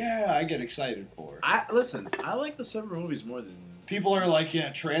like, yeah, I get excited for. I like the summer movies more than. People are like,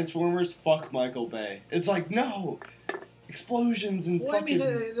 yeah, Transformers, fuck Michael Bay. It's like, no. explosions and Well, I fucking. mean,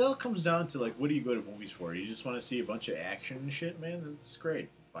 it all comes down to like, what do you go to movies for? You just want to see a bunch of action and shit, man. That's great.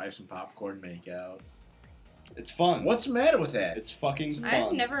 Buy some popcorn, make out. It's fun. What's the matter with that? It's fucking fun.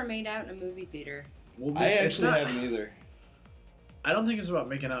 I've never made out in a movie theater. Well, I it's actually not- haven't either. I don't think it's about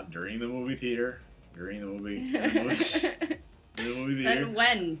making out during the movie theater. During the movie. In the movie theater. Then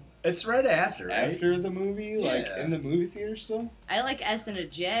when? It's right after, right? After the movie, like Yeah. in the movie theater still. I like S and a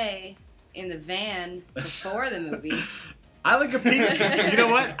J in the van before the movie. I like a P. You know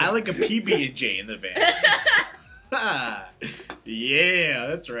what? I like a PB and J in the van. Yeah,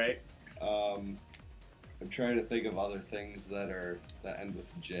 that's right. I'm trying to think of other things that end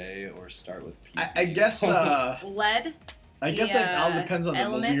with J or start with P. I guess. Lead. I guess it all depends on the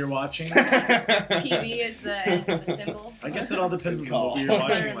movie Elements. you're watching. PB is the symbol. I guess it all depends on Good the call. movie you're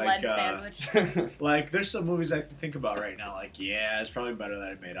Or watching. lead sandwich. Like, there's some movies I think about right now. Like, yeah, it's probably better that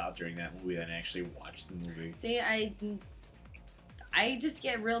I made out during that movie than actually watched the movie. See, I just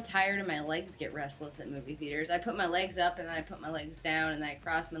get real tired and my legs get restless at movie theaters. I put my legs up and then I put my legs down and then I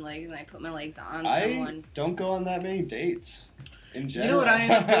cross my legs and I put my legs on I someone. don't go on that many dates. In You general, know what I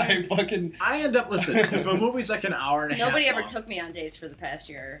end up doing? I I end up listen. If a movie's like an hour and a half, Nobody ever long- took me on dates for the past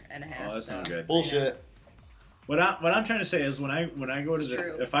year and a half. Oh, that's so. not good. bullshit. What I'm trying to say is when I go to It's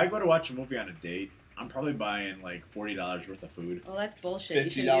true. if I go to watch a movie on a date, I'm probably buying like $40 worth of food. Well, that's bullshit. You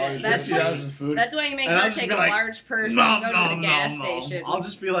should do $50 that. That's $50 why, worth of food. that's why you make And I'll her just take be a like, large purse and go to the gas station. I'll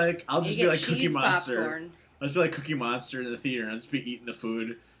just be like You get Cookie cheese Monster. popcorn. I'll just be like Cookie Monster in the theater, and I'll just be eating the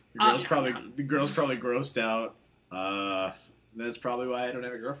food. The Oh, girl's nom, probably nom. grossed out. That's probably why I don't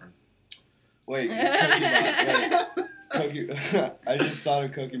have a girlfriend. Wait, Cookie I just thought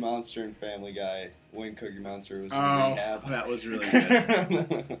of Cookie Monster and Family Guy when Cookie Monster was in rehab. that was really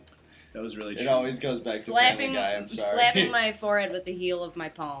good. That was really true. It always goes back to Family Guy. I'm sorry. slapping my forehead with the heel of my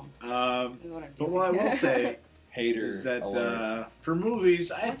palm. Is what I'm But doing. what I will say hater is that alert. for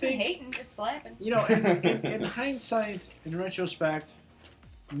movies, I Wasn't think hating, just slapping. you know, in hindsight, in retrospect,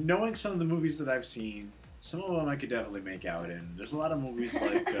 knowing some of the movies that I've seen, some of them I could definitely make out in. There's a lot of movies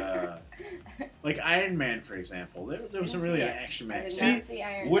like Iron Man, for example. There was some really action I man. did See, not see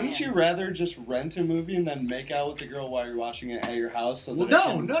Iron Wouldn't Man. you rather just rent a movie and then make out with the girl while you're watching it at your house? So that well, it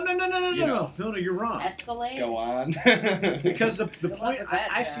no, can you know, no, you're wrong. Escalade? go on. Because the Good luck point, with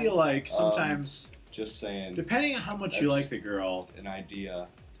that, I John. feel like sometimes, just saying, depending on how much you like That's- the girl, an idea.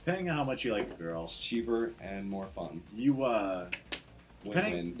 depending on how much you like the girl, It's cheaper and more fun. you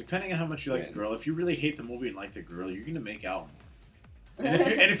Win-win. depending on how much you like the Win. girl, if you really hate the movie and like the girl, you're gonna make out. And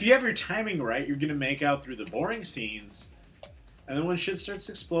if you have your timing right, you're gonna make out through the boring scenes, and then when shit starts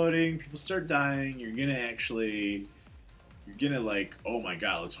exploding, people start dying, you're gonna like, oh my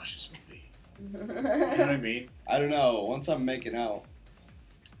god, let's watch this movie. You know what I mean? I don't know. Once I'm making out,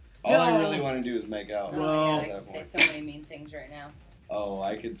 all No. I really want to do is make out. Oh my Well- God, I at can that say point. so many mean things right now. Oh,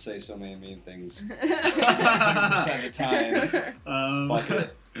 I could say so many mean things. 100% Anyway, of the time. Fuck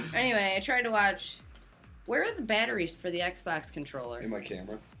it. I tried to watch. Where are the batteries for the Xbox controller? In my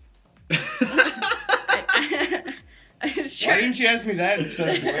camera. I just Why tried. didn't you ask me that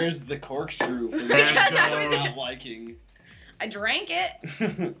instead of where's the corkscrew for the Because I I'm was- not liking? I drank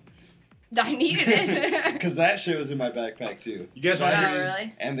it. I needed it. Because that shit was in my backpack too. You guys want to Oh, hear?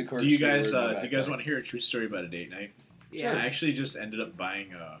 really? And the Do corkscrew. you guys were in my do you guys backpack. want to hear a true story about a date night? Yeah. I actually just ended up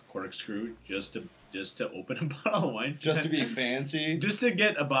buying a corkscrew just to open a bottle of wine. For Just to be fancy? just to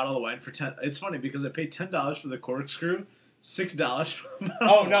get a bottle of wine for $10. It's funny because I paid $10 for the corkscrew, $6 for the bottle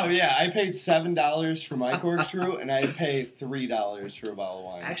Oh of no, wine. yeah, I paid $7 for my corkscrew, and I'd pay $3 for a bottle of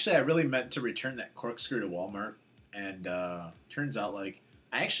wine. Actually, I really meant to return that corkscrew to Walmart, and turns out like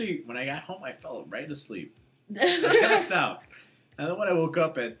when I got home, I fell right asleep. I passed out, and then when I woke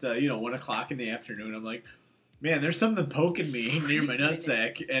up at 1 o'clock in the afternoon, I'm like, man, there's something poking me near my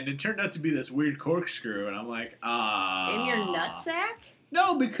nutsack, and it turned out to be this weird corkscrew, and I'm like, In your nutsack?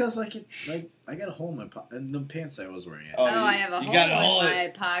 No, because I got a hole in in the pants I was wearing. Oh, Oh, you- I have a you hole gotta in hold my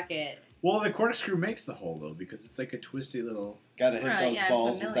it. pocket. Well, the corkscrew makes the hole though, because it's like a twisty little. Gotta hit Right, those yeah, I'm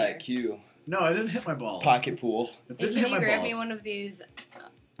balls with familiar. that cue. No, it didn't hit my balls. Pocket pool. It Hey, didn't can hit you my grab balls. me one of these? I'm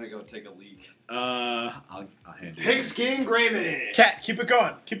gonna go take a leak. I'll hand you. Pigskin gravy. Cat, keep it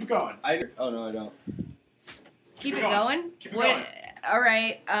going. Keep it going. Oh no, I don't. Keep it Keep it going. going? Keep it going. All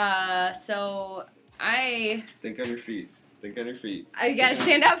right. So I Think on your feet. Think on your feet. gotta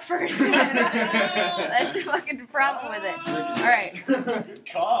stand up first. That's the fucking problem with it. All right. Good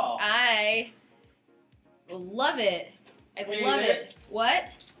call. I love it. I Hate love it? it.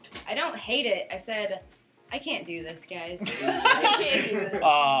 What? I don't hate it. I said I can't do this, guys. I can't do this.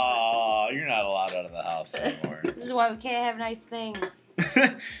 Aw, you're not allowed out of the house anymore. This is why we can't have nice things.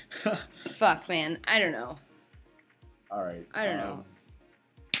 Fuck, man. I don't know. All right. I don't know.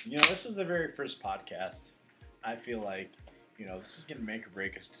 This is the very first podcast. I feel like, this is going to make or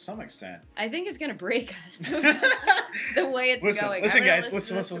break us to some extent. I think it's going to break us. The way it's going. Listen, I'm gonna guys.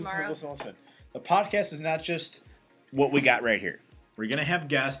 listen Listen. to this tomorrow. Listen. The podcast is not just what we got right here. We're going to have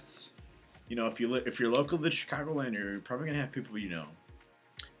guests. If you're local to the Chicagoland area, you're probably going to have people you know.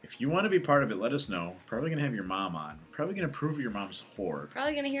 If you want to be part of it, let us know. We're probably going to have your mom on. We're probably going to prove your mom's a whore.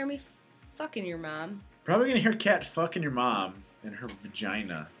 Probably going to hear me fucking your mom. Probably going to hear Kat fucking your mom in her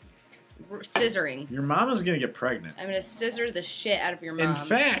vagina. Scissoring. Your mom is going to get pregnant. I'm going to scissor the shit out of your mom. In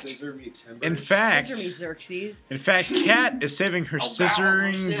fact, Scissor me timbers. Scissor me Xerxes. In fact, Kat is saving her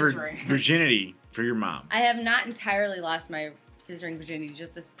scissoring scissoring. virginity for your mom. I have not entirely lost my scissoring virginity,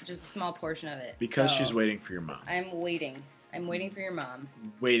 just a small portion of it. Because So, she's waiting for your mom. I'm waiting. I'm waiting for your mom.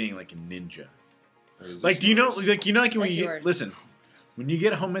 Waiting like a ninja. Is Like, this do you know, yours? like, when That's you yours. listen, when you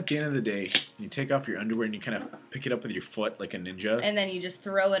get home at the end of the day, you take off your underwear and you kind of pick it up with your foot like a ninja. And then you just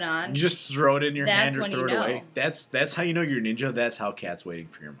throw it on. You just throw it in your That's hand or when throw you it know. away. That's how you know you're a ninja. That's how Kat's waiting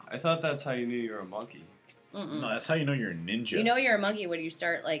for your mom. I thought that's how you knew you were a monkey. No, that's how you know you're a ninja. You know you're a monkey when you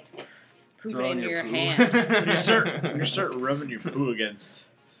start, like, pooping Throwing into your poo. hand. when you start rubbing your poo against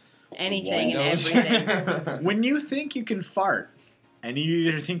Anything and walls. everything. When you think you can fart, and you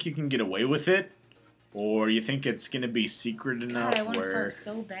either think you can get away with it, or you think it's gonna be secret enough God, I want to where, fart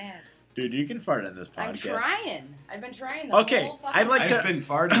so bad. dude, you can fart on this podcast. I'm trying. I've been trying the Okay, whole fucking I'd like to- I've been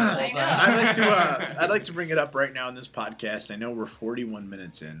farting the whole I know. time. I'd like to bring it up right now in this podcast. I know we're 41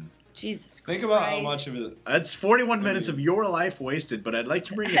 minutes in. Jesus Christ. Think about how much of it. That's 41 minutes of your life wasted, but I'd like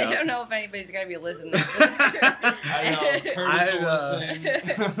to bring it I up. don't know if anybody's going to be listening. I know. Curtis will listen.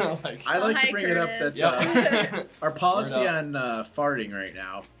 Like, I'd like Hi, to bring it up that Curtis. our policy Word on farting right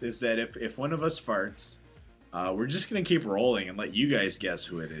now is that if one of us farts, we're just going to keep rolling and let you guys guess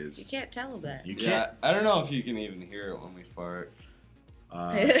who it You is. can't tell that. You yeah, can't. I don't know if you can even hear it when we fart.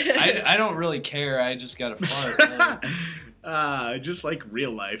 Uh, I don't really care. I just gotta fart. Really. just like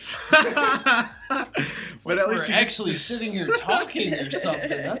real life. It's But like at least we're you actually sitting here talking or something.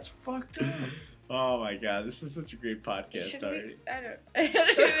 That's fucked up. Oh my god, this is such a great podcast Should already. I don't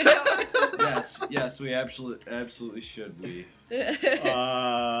even know what to Yes, we absolutely should. We.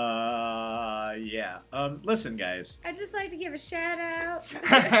 Yeah. Listen, guys. I'd just like to give a shout out.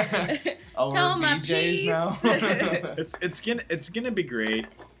 Oh, Tell we're my VJs now. It's gonna be great.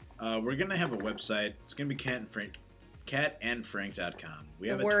 We're gonna have a website. It's gonna be catandfrank.com. We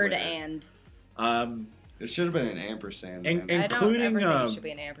have The a word Twitter. and. It should have been an ampersand. And- man. I don't Including, ever think um, it should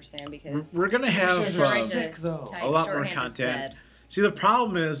be an ampersand because We're gonna have Ampersands are sick, though. a lot more shorthand is content. dead. See, the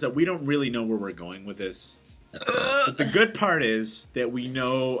problem is that we don't really know where we're going with this. But the good part is that we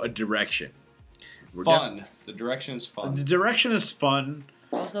know a direction. We're Fun. The direction is fun. The direction is fun.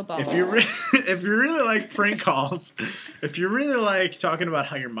 Also balls. If you if you really like prank calls, if you really like talking about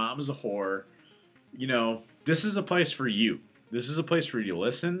how your mom is a whore, this is a place for you. This is a place for you to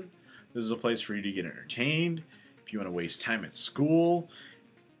listen. This is a place for you to get entertained. If you want to waste time at school,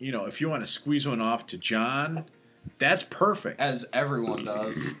 if you want to squeeze one off to John, that's perfect. As everyone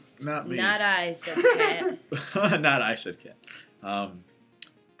does. Not me. Not I, said Cat. Not I said Cat.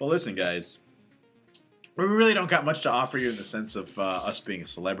 But listen, guys. We really don't got much to offer you in the sense of us being a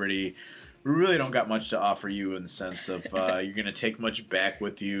celebrity. We really don't got much to offer you in the sense of you're going to take much back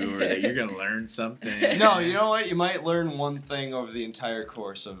with you or that you're going to learn something. No, you know what? You might learn one thing over the entire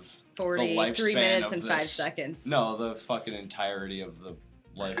course of 43 lifespan minutes of and 5 this. seconds. No, the fucking entirety of the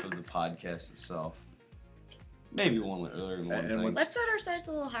life of the podcast itself. Maybe we'll learn one And thing. what's- Let's set our sights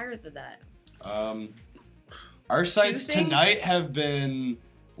a little higher than that. Our sites things? tonight have been.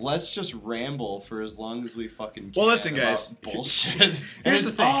 Let's just ramble for as long as we fucking can. Well, listen, about guys. Bullshit. And Here's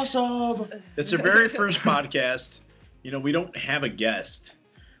it's the thing. awesome. It's our very first podcast. We don't have a guest.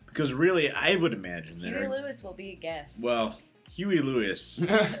 Because really, I would imagine that. Huey Lewis will be a guest. Well, Huey Lewis,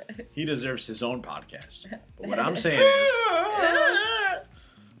 he deserves his own podcast. But what I'm saying is.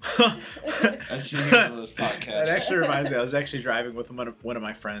 That's the name of this podcast. That actually reminds me. I was actually driving with one of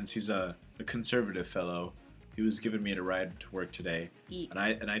my friends. He's a conservative fellow. He was giving me a ride to work today, Eat.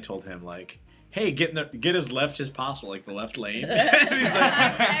 and I told him like, "Hey, get as left as possible, like the left lane." And he's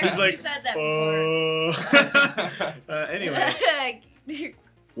I like, said that before. Anyway,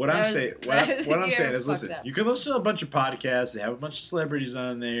 what I'm saying You're is, listen, fucked up. you can listen to a bunch of podcasts. They have a bunch of celebrities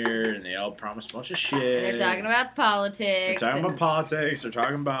on there, and they all promise a bunch of shit. They're talking about politics. They're talking and- about politics. They're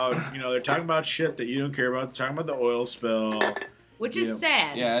talking about, they're talking about shit that you don't care about. They're talking about the oil spill. which is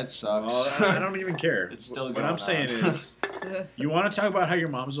sad. Yeah, it sucks. Well, I don't even care. It's still what going I'm saying on. is, you want to talk about how your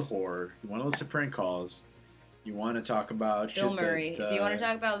mom's a whore. You want to listen to prank calls. You want to talk about Bill shit Murray. That, If you want to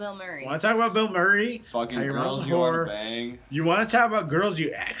talk about Bill Murray. Want to talk about Bill Murray? Fucking How your mom's girls a you want whore. to bang. You want to talk about girls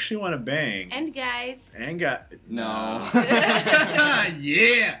you actually want to bang? And guys. And got No.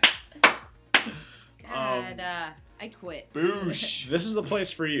 Yeah. God, I quit. Boosh. This is the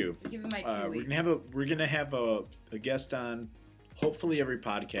place for you. Give him my 2 weeks. We're gonna have a guest on, hopefully every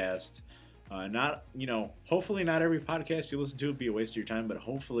podcast. Hopefully not every podcast you listen to will be a waste of your time, but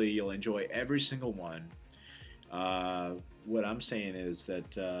hopefully you'll enjoy every single one. What I'm saying is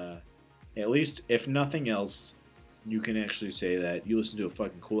that at least if nothing else, you can actually say that you listen to a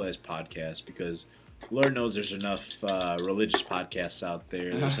fucking cool ass podcast, because Lord knows there's enough religious podcasts out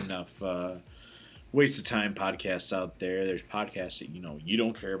there. There's enough waste of time podcasts out there. There's podcasts that you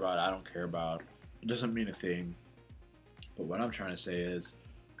don't care about, I don't care about. It doesn't mean a thing. But what I'm trying to say is,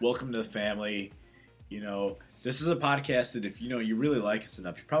 welcome to the family. This is a podcast that if you really like us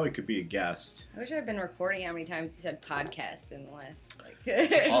enough, you probably could be a guest. I wish I'd been recording how many times you said podcast in the last,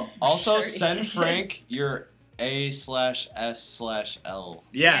 Also, 30 send seconds. Frank your A/S/L.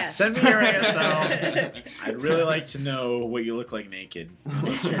 Yeah, Yes. send me your ASL. I'd really like to know what you look like naked,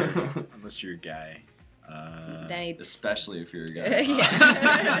 unless you're a guy. Then it's... Especially if you're a guy.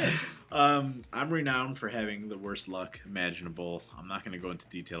 yeah. I'm renowned for having the worst luck imaginable. I'm not going to go into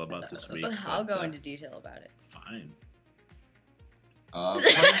detail about this week. I'll but, go into detail about it. Fine. Frank,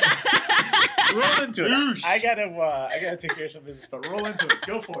 Roll into it. Douche. I gotta take care of some business, but roll into it.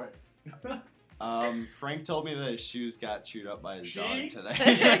 Go for it. Frank told me that his shoes got chewed up by his She? dog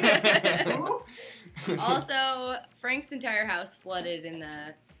today. Also, Frank's entire house flooded in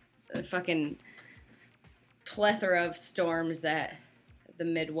the fucking plethora of storms that the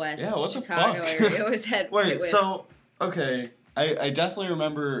Midwest, Yeah, what the Chicago fuck? area was hit Wait, with. so, okay. I definitely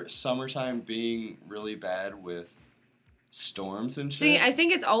remember summertime being really bad with storms and shit. See, I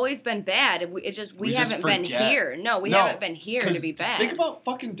think it's always been bad. We just haven't been forget. here. No, we No, haven't been here to 'Cause be bad. Think about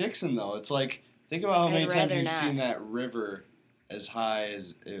fucking Dixon, though. It's like, think about how I'd many times rather you've not. seen that river as high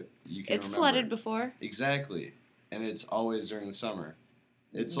as you can It's remember. flooded before. Exactly. And it's always during the summer.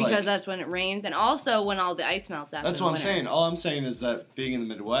 It's Because like, that's when it rains, and also when all the ice melts after that's the what I'm winter. saying. All I'm saying is that being in the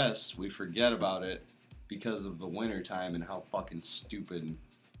Midwest, we forget about it because of the winter time and how fucking stupid and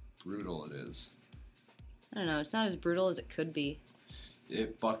brutal it is. I don't know. It's not as brutal as it could be.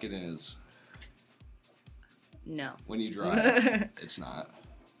 It fucking is. No. When you drive, it's not.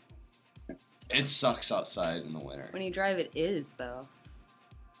 It sucks outside in the winter. When you drive, it is, though.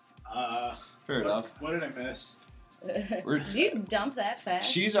 Fair enough. What did I miss? Did you dump that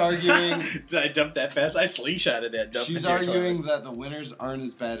fast? She's arguing. Did I dump that fast? I slingshotted that. She's arguing that the winters aren't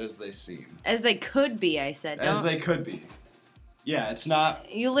as bad as they seem. As they could be, I said. As Don't- they could be. Yeah, it's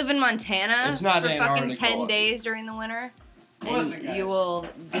not. You live in Montana It's not for fucking Antarctica. 10 days during the winter, and Listen, guys. you will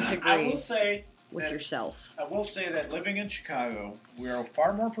I disagree will say with that- yourself. I will say that living in Chicago, we are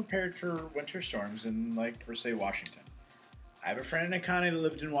far more prepared for winter storms than, for say, Washington. I have a friend in Connie that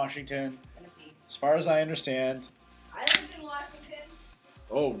lived in Washington. As far as I understand. I lived in Washington.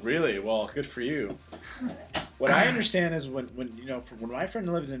 Oh, really? Well, good for you. What I understand is when my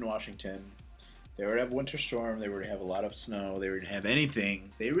friend lived in Washington, they would have a winter storm. They would have a lot of snow. They would have anything.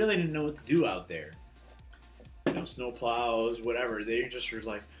 They really didn't know what to do out there. Snow plows, whatever. They just were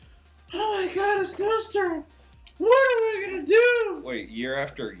like, "Oh my god, a snowstorm! What are we gonna do?" Wait, year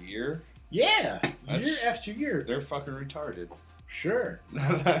after year? Yeah, That's- year after year. They're fucking retarded. Sure,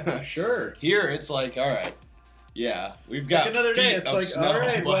 sure. Here, it's like, alright. Yeah, we've It's got like another day. feet It's of like, snow, all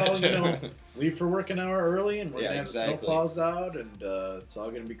right, well, but- leave for work an hour early, and we're Yeah, gonna have exactly. snow plows out, and it's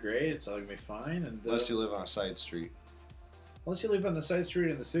all gonna be great. It's all gonna be fine. And Unless you live on a side street. unless you live on the side street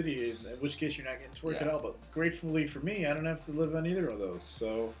in the city, in which case you're not getting to work Yeah. at all. But gratefully for me, I don't have to live on either of those.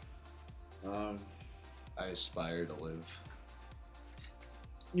 So, I aspire to live.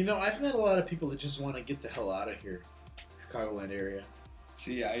 I've met a lot of people that just want to get the hell out of here, Chicagoland area.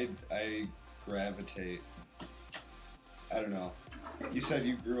 See, I gravitate. I don't know. You said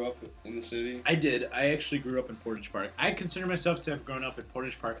you grew up in the city? I did. I actually grew up in Portage Park. I consider myself to have grown up in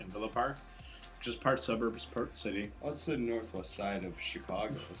Portage Park and Villa Park, which is part suburbs, part city. What's the northwest side of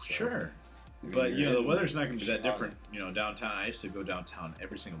Chicago? So, Sure. I mean, But, you're the in weather's not going to be that Chicago. different, downtown. I used to go downtown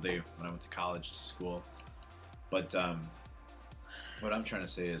every single day when I went to college, to school. But what I'm trying to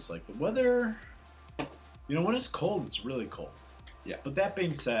say is, the weather, when it's cold, it's really cold. Yeah. But that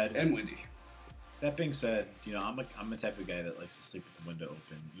being said, And windy. I'm a type of guy that likes to sleep with the window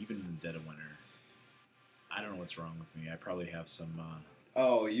open, even in the dead of winter. I don't know what's wrong with me. I probably have some...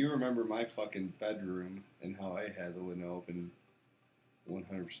 Oh, you remember my fucking bedroom and how I had the window open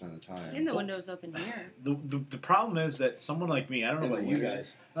 100% of the time. And the window's open here. The problem is that someone like me, I don't know In about the you winter.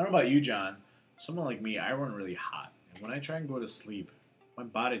 guys, I don't know about you, John. someone like me, I run really hot. And when I try and go to sleep, my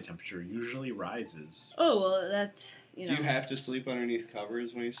body temperature usually rises. Oh, well, that's, you know. Do you have to sleep underneath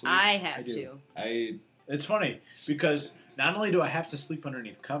covers when you sleep? I have I do. to. It's funny because not only do I have to sleep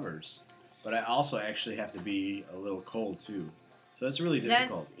underneath covers, but I also actually have to be a little cold too. So that's really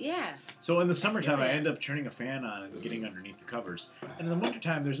difficult. Yeah. So in the summertime, I Yeah. end up turning a fan on and getting underneath the covers. And in the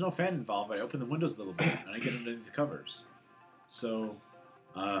wintertime, there's no fan involved, but I open the windows a little bit and I get underneath the covers. So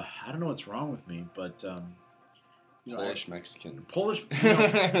I don't know what's wrong with me, but you know, Polish Mexican. Polish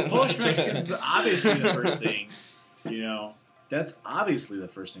Mexican is obviously the first thing. You know, that's obviously the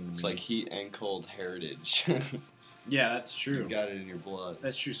first thing. It's like heat and cold heritage. Yeah, that's true. You got it in your blood.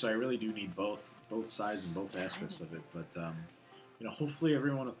 That's true. So I really do need both sides and both aspects of it. But you know, hopefully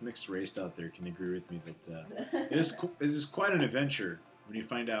everyone with mixed race out there can agree with me that it is quite an adventure when you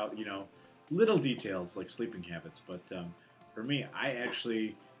find out, you know, little details like sleeping habits. But for me, I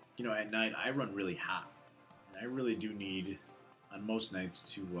actually, you know, at night I run really hot, and I really do need on most nights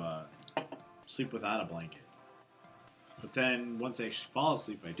to sleep without a blanket. But then once I actually fall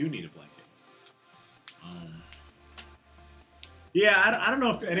asleep, I do need a blanket. Yeah, I don't know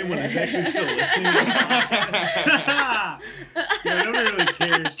if anyone is actually still listening to this podcast. Yeah, nobody really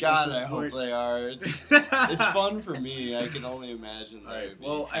cares. God, at this I hope point. they are. It's fun for me. I can only imagine that Right. it would be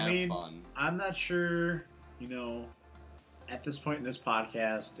Well, I mean, fun. I'm not sure, you know, at this point in this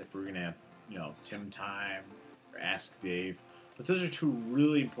podcast, if we're going to have, you know, Tim Time or Ask Dave. But those are two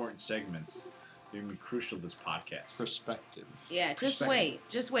really important segments that are going to be crucial to this podcast. Perspective. Yeah, just Perspective. wait.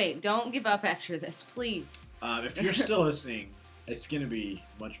 Just wait. Don't give up after this, please. If you're still listening, it's going to be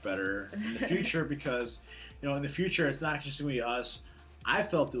much better in the future because, you know, in the future, it's not just going to be us. I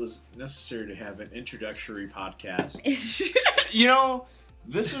felt it was necessary to have an introductory podcast. You know,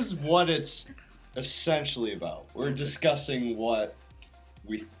 this is what it's essentially about. We're discussing what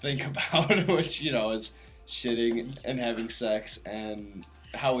we think about, which, you know, is shitting and having sex and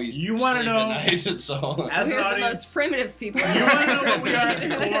how we You wanna sleep know- at night. So As an We're the audience, most primitive people. you want to know what we are at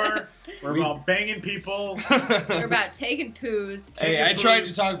the core? We're about banging people. We're about taking poos. Hey, I tried to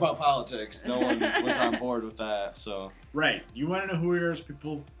Please. talk about politics. No one was on board with that, so. Right. You want to know who we are as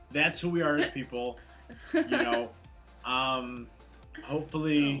people? That's who we are as people. You know,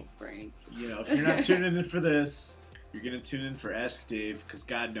 hopefully, Oh, Frank. you know, if you're not tuning in for this, you're going to tune in for Ask Dave because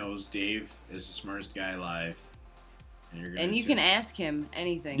God knows Dave is the smartest guy alive. And, you're gonna And you tune can ask him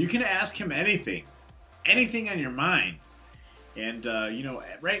anything. You can ask him anything on your mind. And, you know,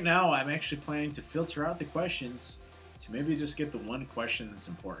 right now I'm actually planning to filter out the questions to maybe just get the one question that's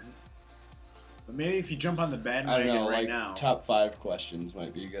important. But maybe if you jump on the I don't bandwagon know, right like now. top 5 questions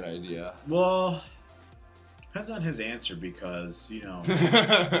might be a good idea. Well, depends on his answer because, you know,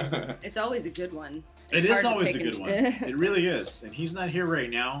 It's always a good one. it It's is hard to always a pick good and- one. It really is. And he's not here right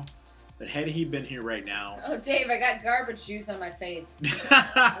now. But had he been here right now. Oh, Dave, I got garbage juice on my face. What do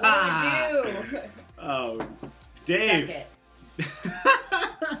I do? Oh, Suck Dave. it.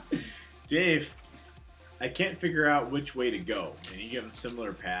 Dave, I can't figure out which way to go. And you give him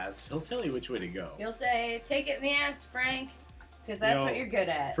similar paths. He'll tell you which way to go. He'll say, take it in the ass, Frank, because that's You know, what you're good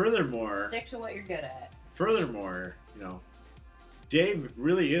at. Furthermore, Stick to what you're good at. you know, Dave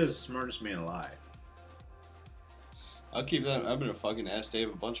really is the smartest man alive. I'll keep that. I'm gonna fucking ask Dave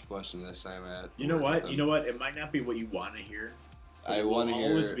a bunch of questions this time at. You know what? It might not be what you want to hear. but I it will want to hear.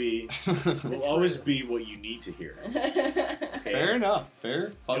 always be. It will always be what you need to hear. Okay? Fair enough. Fair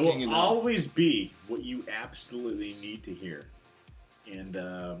It fucking will enough. always be what you absolutely need to hear. And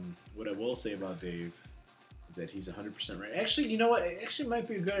what I will say about Dave is that he's 100% right. Actually, you know what? It actually might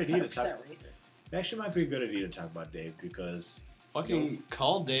be a good idea to 100% talk. racist. It actually might be a good idea to talk about Dave because Fucking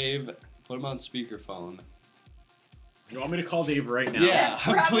call Dave. Put him on speakerphone. you want me to call Dave right now? Yeah,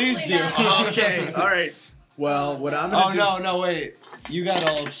 That's please do. probably not. Okay. All right. Well, what I'm gonna Oh do. no, wait! You got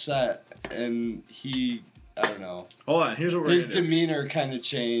all upset, and I don't know. Hold on. Here's what we're His gonna do. demeanor kind of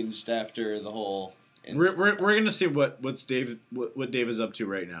changed after the whole. We're gonna see what Dave is up to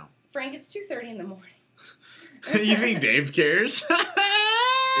right now. Frank, it's 2:30 in the morning. You think Dave cares?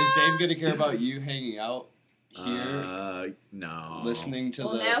 Is Dave gonna care about you hanging out here, No. listening to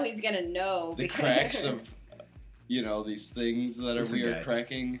Well, now he's going to know. the because- cracks of, these things that Listen, we are guys.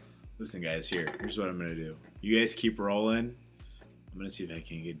 cracking? Listen, guys. Here's what I'm gonna do. You guys keep rolling. I'm gonna see if I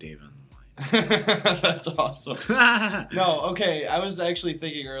can get Dave on That's awesome. the line. No, okay. I was actually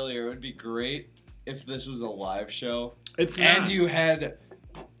thinking earlier it would be great if this was a live show It's and not. you had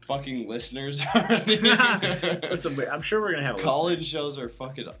fucking listeners already. Listen, but I'm sure we're gonna have College shows are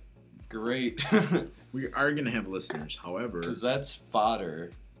fucking great listeners. We are gonna have listeners. However, because that's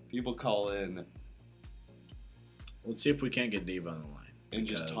fodder. People call in. let's see if we can't get Dave on the line. and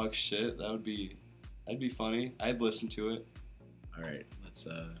just talk shit. That'd be funny. I'd listen to it. All right, let's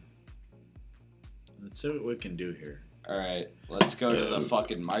see what we can do here. All right, let's go to the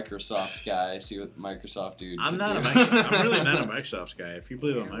fucking Microsoft guy. See what Microsoft dude. I'm can not do. I'm really not a Microsoft guy. If you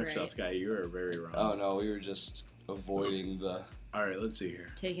believe I'm a Yeah, Microsoft guy, you are very wrong. Oh no, we were just avoiding the. All right, let's see here.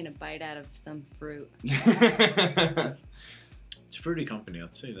 Taking a bite out of some fruit. It's a fruity company. I'll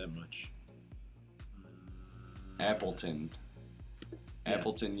tell you that much. Appleton. Yeah.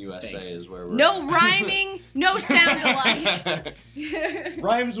 Appleton, USA Thanks. is where we're. No rhyming, no sound alikes.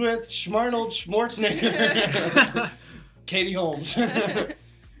 Rhymes with Schmarnold Schwarzenegger. Katie Holmes.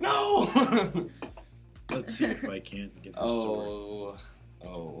 No. Let's see if I can't get this to work. Oh.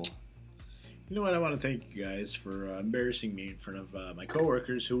 Oh. You know what? I want to thank you guys for embarrassing me in front of my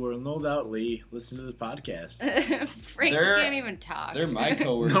coworkers who will no doubtly listen to this podcast. Frank They're- can't even talk. They're my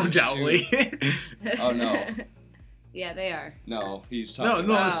coworkers. No doubtly. Oh, no. Yeah, they are. No, he's talking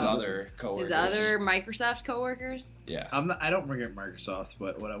No, about his listen. other coworkers. His other Microsoft coworkers? Yeah. I don't work at Microsoft,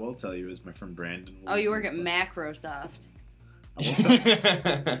 but what I will tell you is my friend Brandon. Oh, you work at listens, Macrosoft.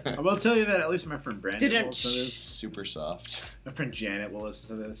 but I will tell you that at least my friend Brandon will Didn't- listen to this. Super soft. My friend Janet will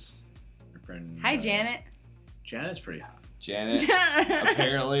listen to this. My friend. Hi, Janet. Janet's pretty hot. Janet,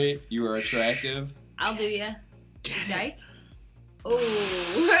 apparently you are attractive. I'll do ya. Janet. Dyke? Oh.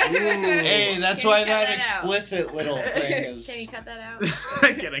 Hey, that's Can why you cut that out? explicit little thing is. Can you cut that out?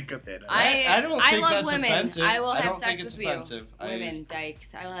 I can't cut that out. I don't think love that's women. offensive. I will I have don't sex think it's with offensive. you. Women,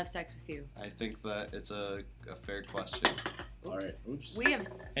 dykes. I will have sex with you. I think that it's a fair question. All right. Oops. Oops. We have.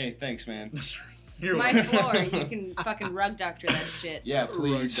 Hey, thanks, man. It's You're my welcome. floor. You can fucking rug doctor that shit. Yeah,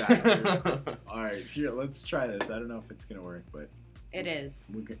 please. All right, here. Let's try this. I don't know if it's gonna work, but It is.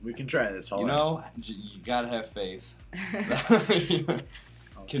 we can try this. Hold You on. know, you gotta have faith.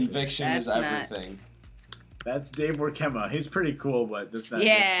 Conviction is That's not- everything. That's Dave Workema. He's pretty cool, but that's not.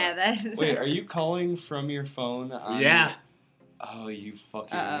 Yeah, that's. Wait, are you calling from your phone? On Yeah. Oh, you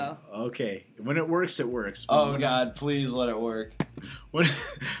fucking. Uh-oh. Okay. When it works, it works. But Oh when God, please let it work. when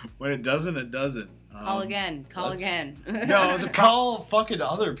it doesn't, it doesn't. Call again. Call let's- again. No, Let's call fucking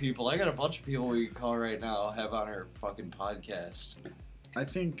other people. I got a bunch of people we can call right now. Have on our fucking podcast. I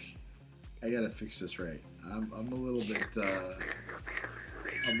think I gotta fix this right. I'm a little bit.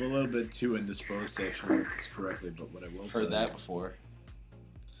 I'm a little bit too indisposed to actually work this correctly. But what I will tell Heard that you, before.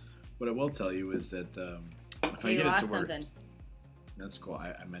 what I will tell you is that if I You get it lost to work, something. that's cool.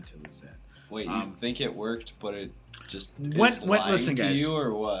 I meant to lose that. Wait, you think it worked, but it just When- is when- lying listen, to guys, you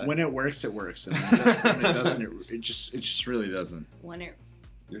or what? When it works, it works, and when it doesn't, it just really doesn't. When it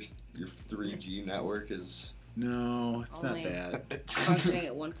Your 3G network is No, it's Only- not bad. functioning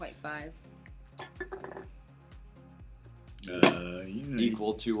at 1.5. You know,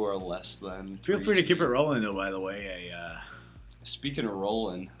 equal to or less than. feel free to 3G. keep it rolling, though. By the way, Speaking of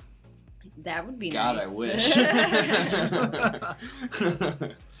rolling, That would be God, nice. I wish.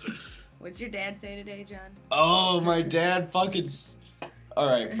 What's your dad say today, John? Oh, my dad fucking. All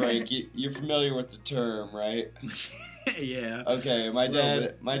right, Frank, you're familiar with the term, right? yeah. Okay, my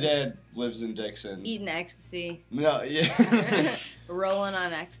Little dad lives in Dixon. Eating ecstasy. No, yeah. Rolling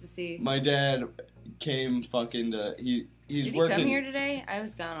on ecstasy. My dad came fucking to he's Did he working. come here today? I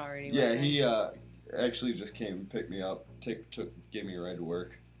was gone already. Yeah, wasn't he actually just came and picked me up, gave me a ride to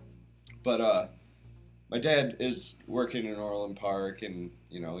work. But my dad is working in Orland Park, and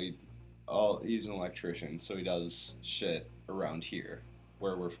you know he's an electrician, so he does shit around here,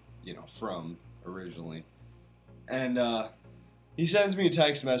 where we're from originally. And he sends me a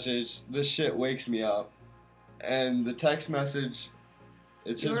text message. This shit wakes me up, and the text message,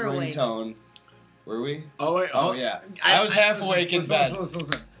 it's You his were awake. ringtone. Were we? Oh wait. Oh yeah, I was half awake in bed. Listen.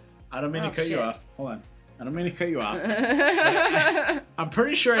 I don't mean Oh, to cut you shit. off. Hold on. I don't mean to cut you off. Frank, I'm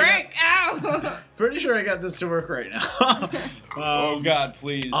pretty sure. ow! Pretty sure I got this to work right now. Oh God,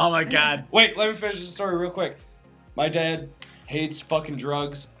 please. Oh my God. Wait, let me finish the story real quick. My dad hates fucking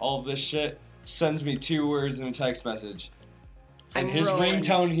drugs, all of this shit. Sends me 2 words in a text message. And I'm his rolling.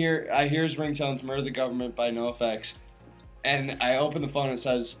 ringtone here, I hear his ringtone's Murder the Government by NoFX. And I open the phone and it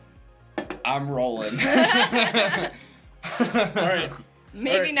says, I'm rolling. Alright.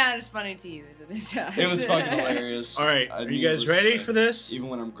 Maybe Alright. not as funny to you as it is to us. It was fucking hilarious. Alright. I Are mean, you it guys was ready sick. for this? Even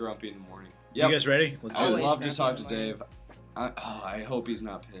when I'm grumpy in the morning. You guys ready? Let's I do would Always this. love to grumpy talk in to the morning. Dave. I hope he's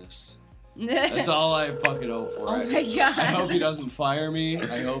not pissed. That's all I fucking hope for. Oh my God. I hope he doesn't fire me.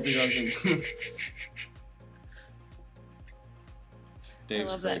 I hope he doesn't.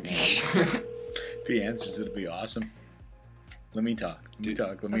 Dave's love great, that man. If he answers, it'll be awesome. Let me talk. Let me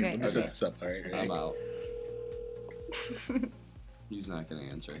talk. Let me Okay. set Okay. this up. All right. ready? I'm out. He's not gonna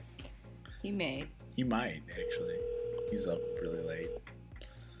answer. He may. He might actually. He's up really late.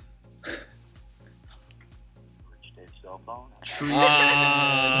 cell phone.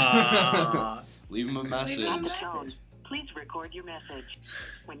 Leave him a message. Leave him a message. Please record your message.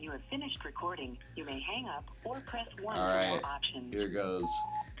 When you have finished recording, you may hang up or press 1 All for right. more options. Here goes.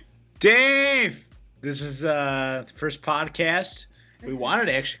 Dave! This is the first podcast. We wanted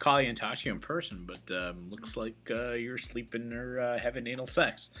to actually call you and talk to you in person, but looks like you're sleeping or having anal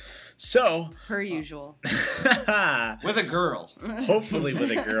sex. So, Per usual. With a girl. hopefully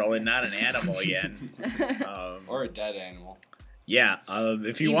with a girl and not an animal again. Or a dead animal. Yeah,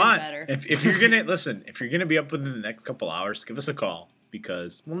 if you Even want, better. if you're gonna listen, if you're gonna be up within the next couple hours, give us a call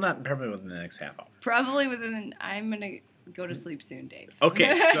because not probably within the next half hour. Probably I'm going to go to sleep soon, Dave.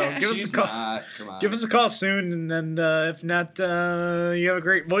 Okay, so give us She's a call. not. Come on. Give us a call soon, and then if not, you have a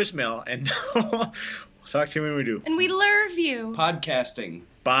great voicemail, and we'll talk to you when we do. And we love you. Podcasting.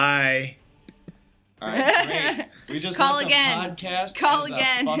 Bye. All right, great. We just Call let the again. podcast Call as a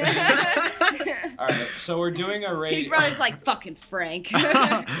again. fucking- All right, so we're doing a His rate. brother's like, fucking Frank.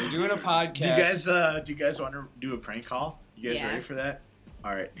 We're doing a podcast. Do you guys want to do a prank call? You guys Yeah. ready for that?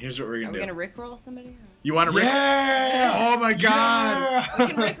 All right, here's what we're Are gonna we do. going to rickroll somebody? You want to rick? Yeah! Oh my God! We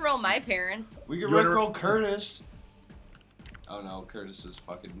can rickroll my parents. We can You wanna- rickroll Curtis. Oh no, Curtis is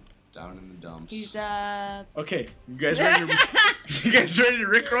fucking down in the dumps. He's, Okay, you guys ready? You guys ready to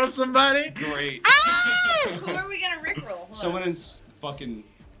rickroll somebody? great. Who are we going to rickroll? Hold on. Someone in fucking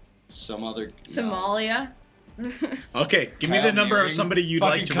some other Somalia. Okay, give me Kyle the number Nearing. of somebody you'd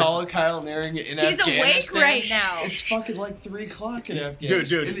fucking like to. call Kyle Nearing in He's awake Afghanistan. right now. It's fucking like 3 o'clock in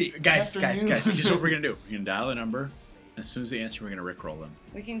Afghanistan. Dude, guys, here's what we're gonna do. We're gonna dial the number. As soon as they answer, we're gonna rickroll them.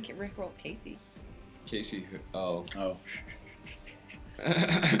 We can rickroll Casey. Casey, oh. Oh. Do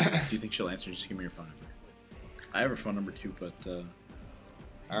you think she'll answer? Just give me your phone number. I have her phone number too, but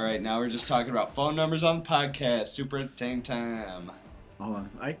All right, now we're just talking about phone numbers on the podcast. Super entertaining time. hold on.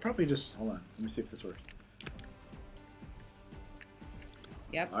 I probably just hold on. Let me see if this works.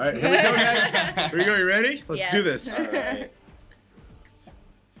 Yep. All right, here we go, guys. Here we go. You ready? Let's do Yes. this. All right.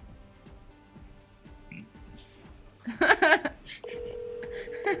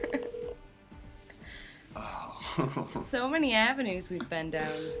 Oh. So many avenues we've been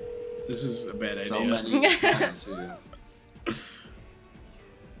down. This is a bad So idea. many too.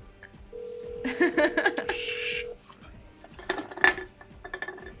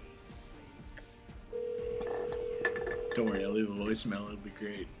 Don't worry, I'll leave a voicemail. It'll be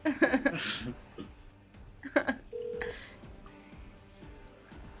great.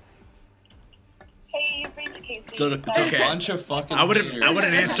 Hey, you've reached Casey. It's okay. A bunch of fucking I wouldn't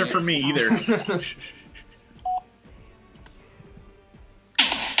haters. answer for me either.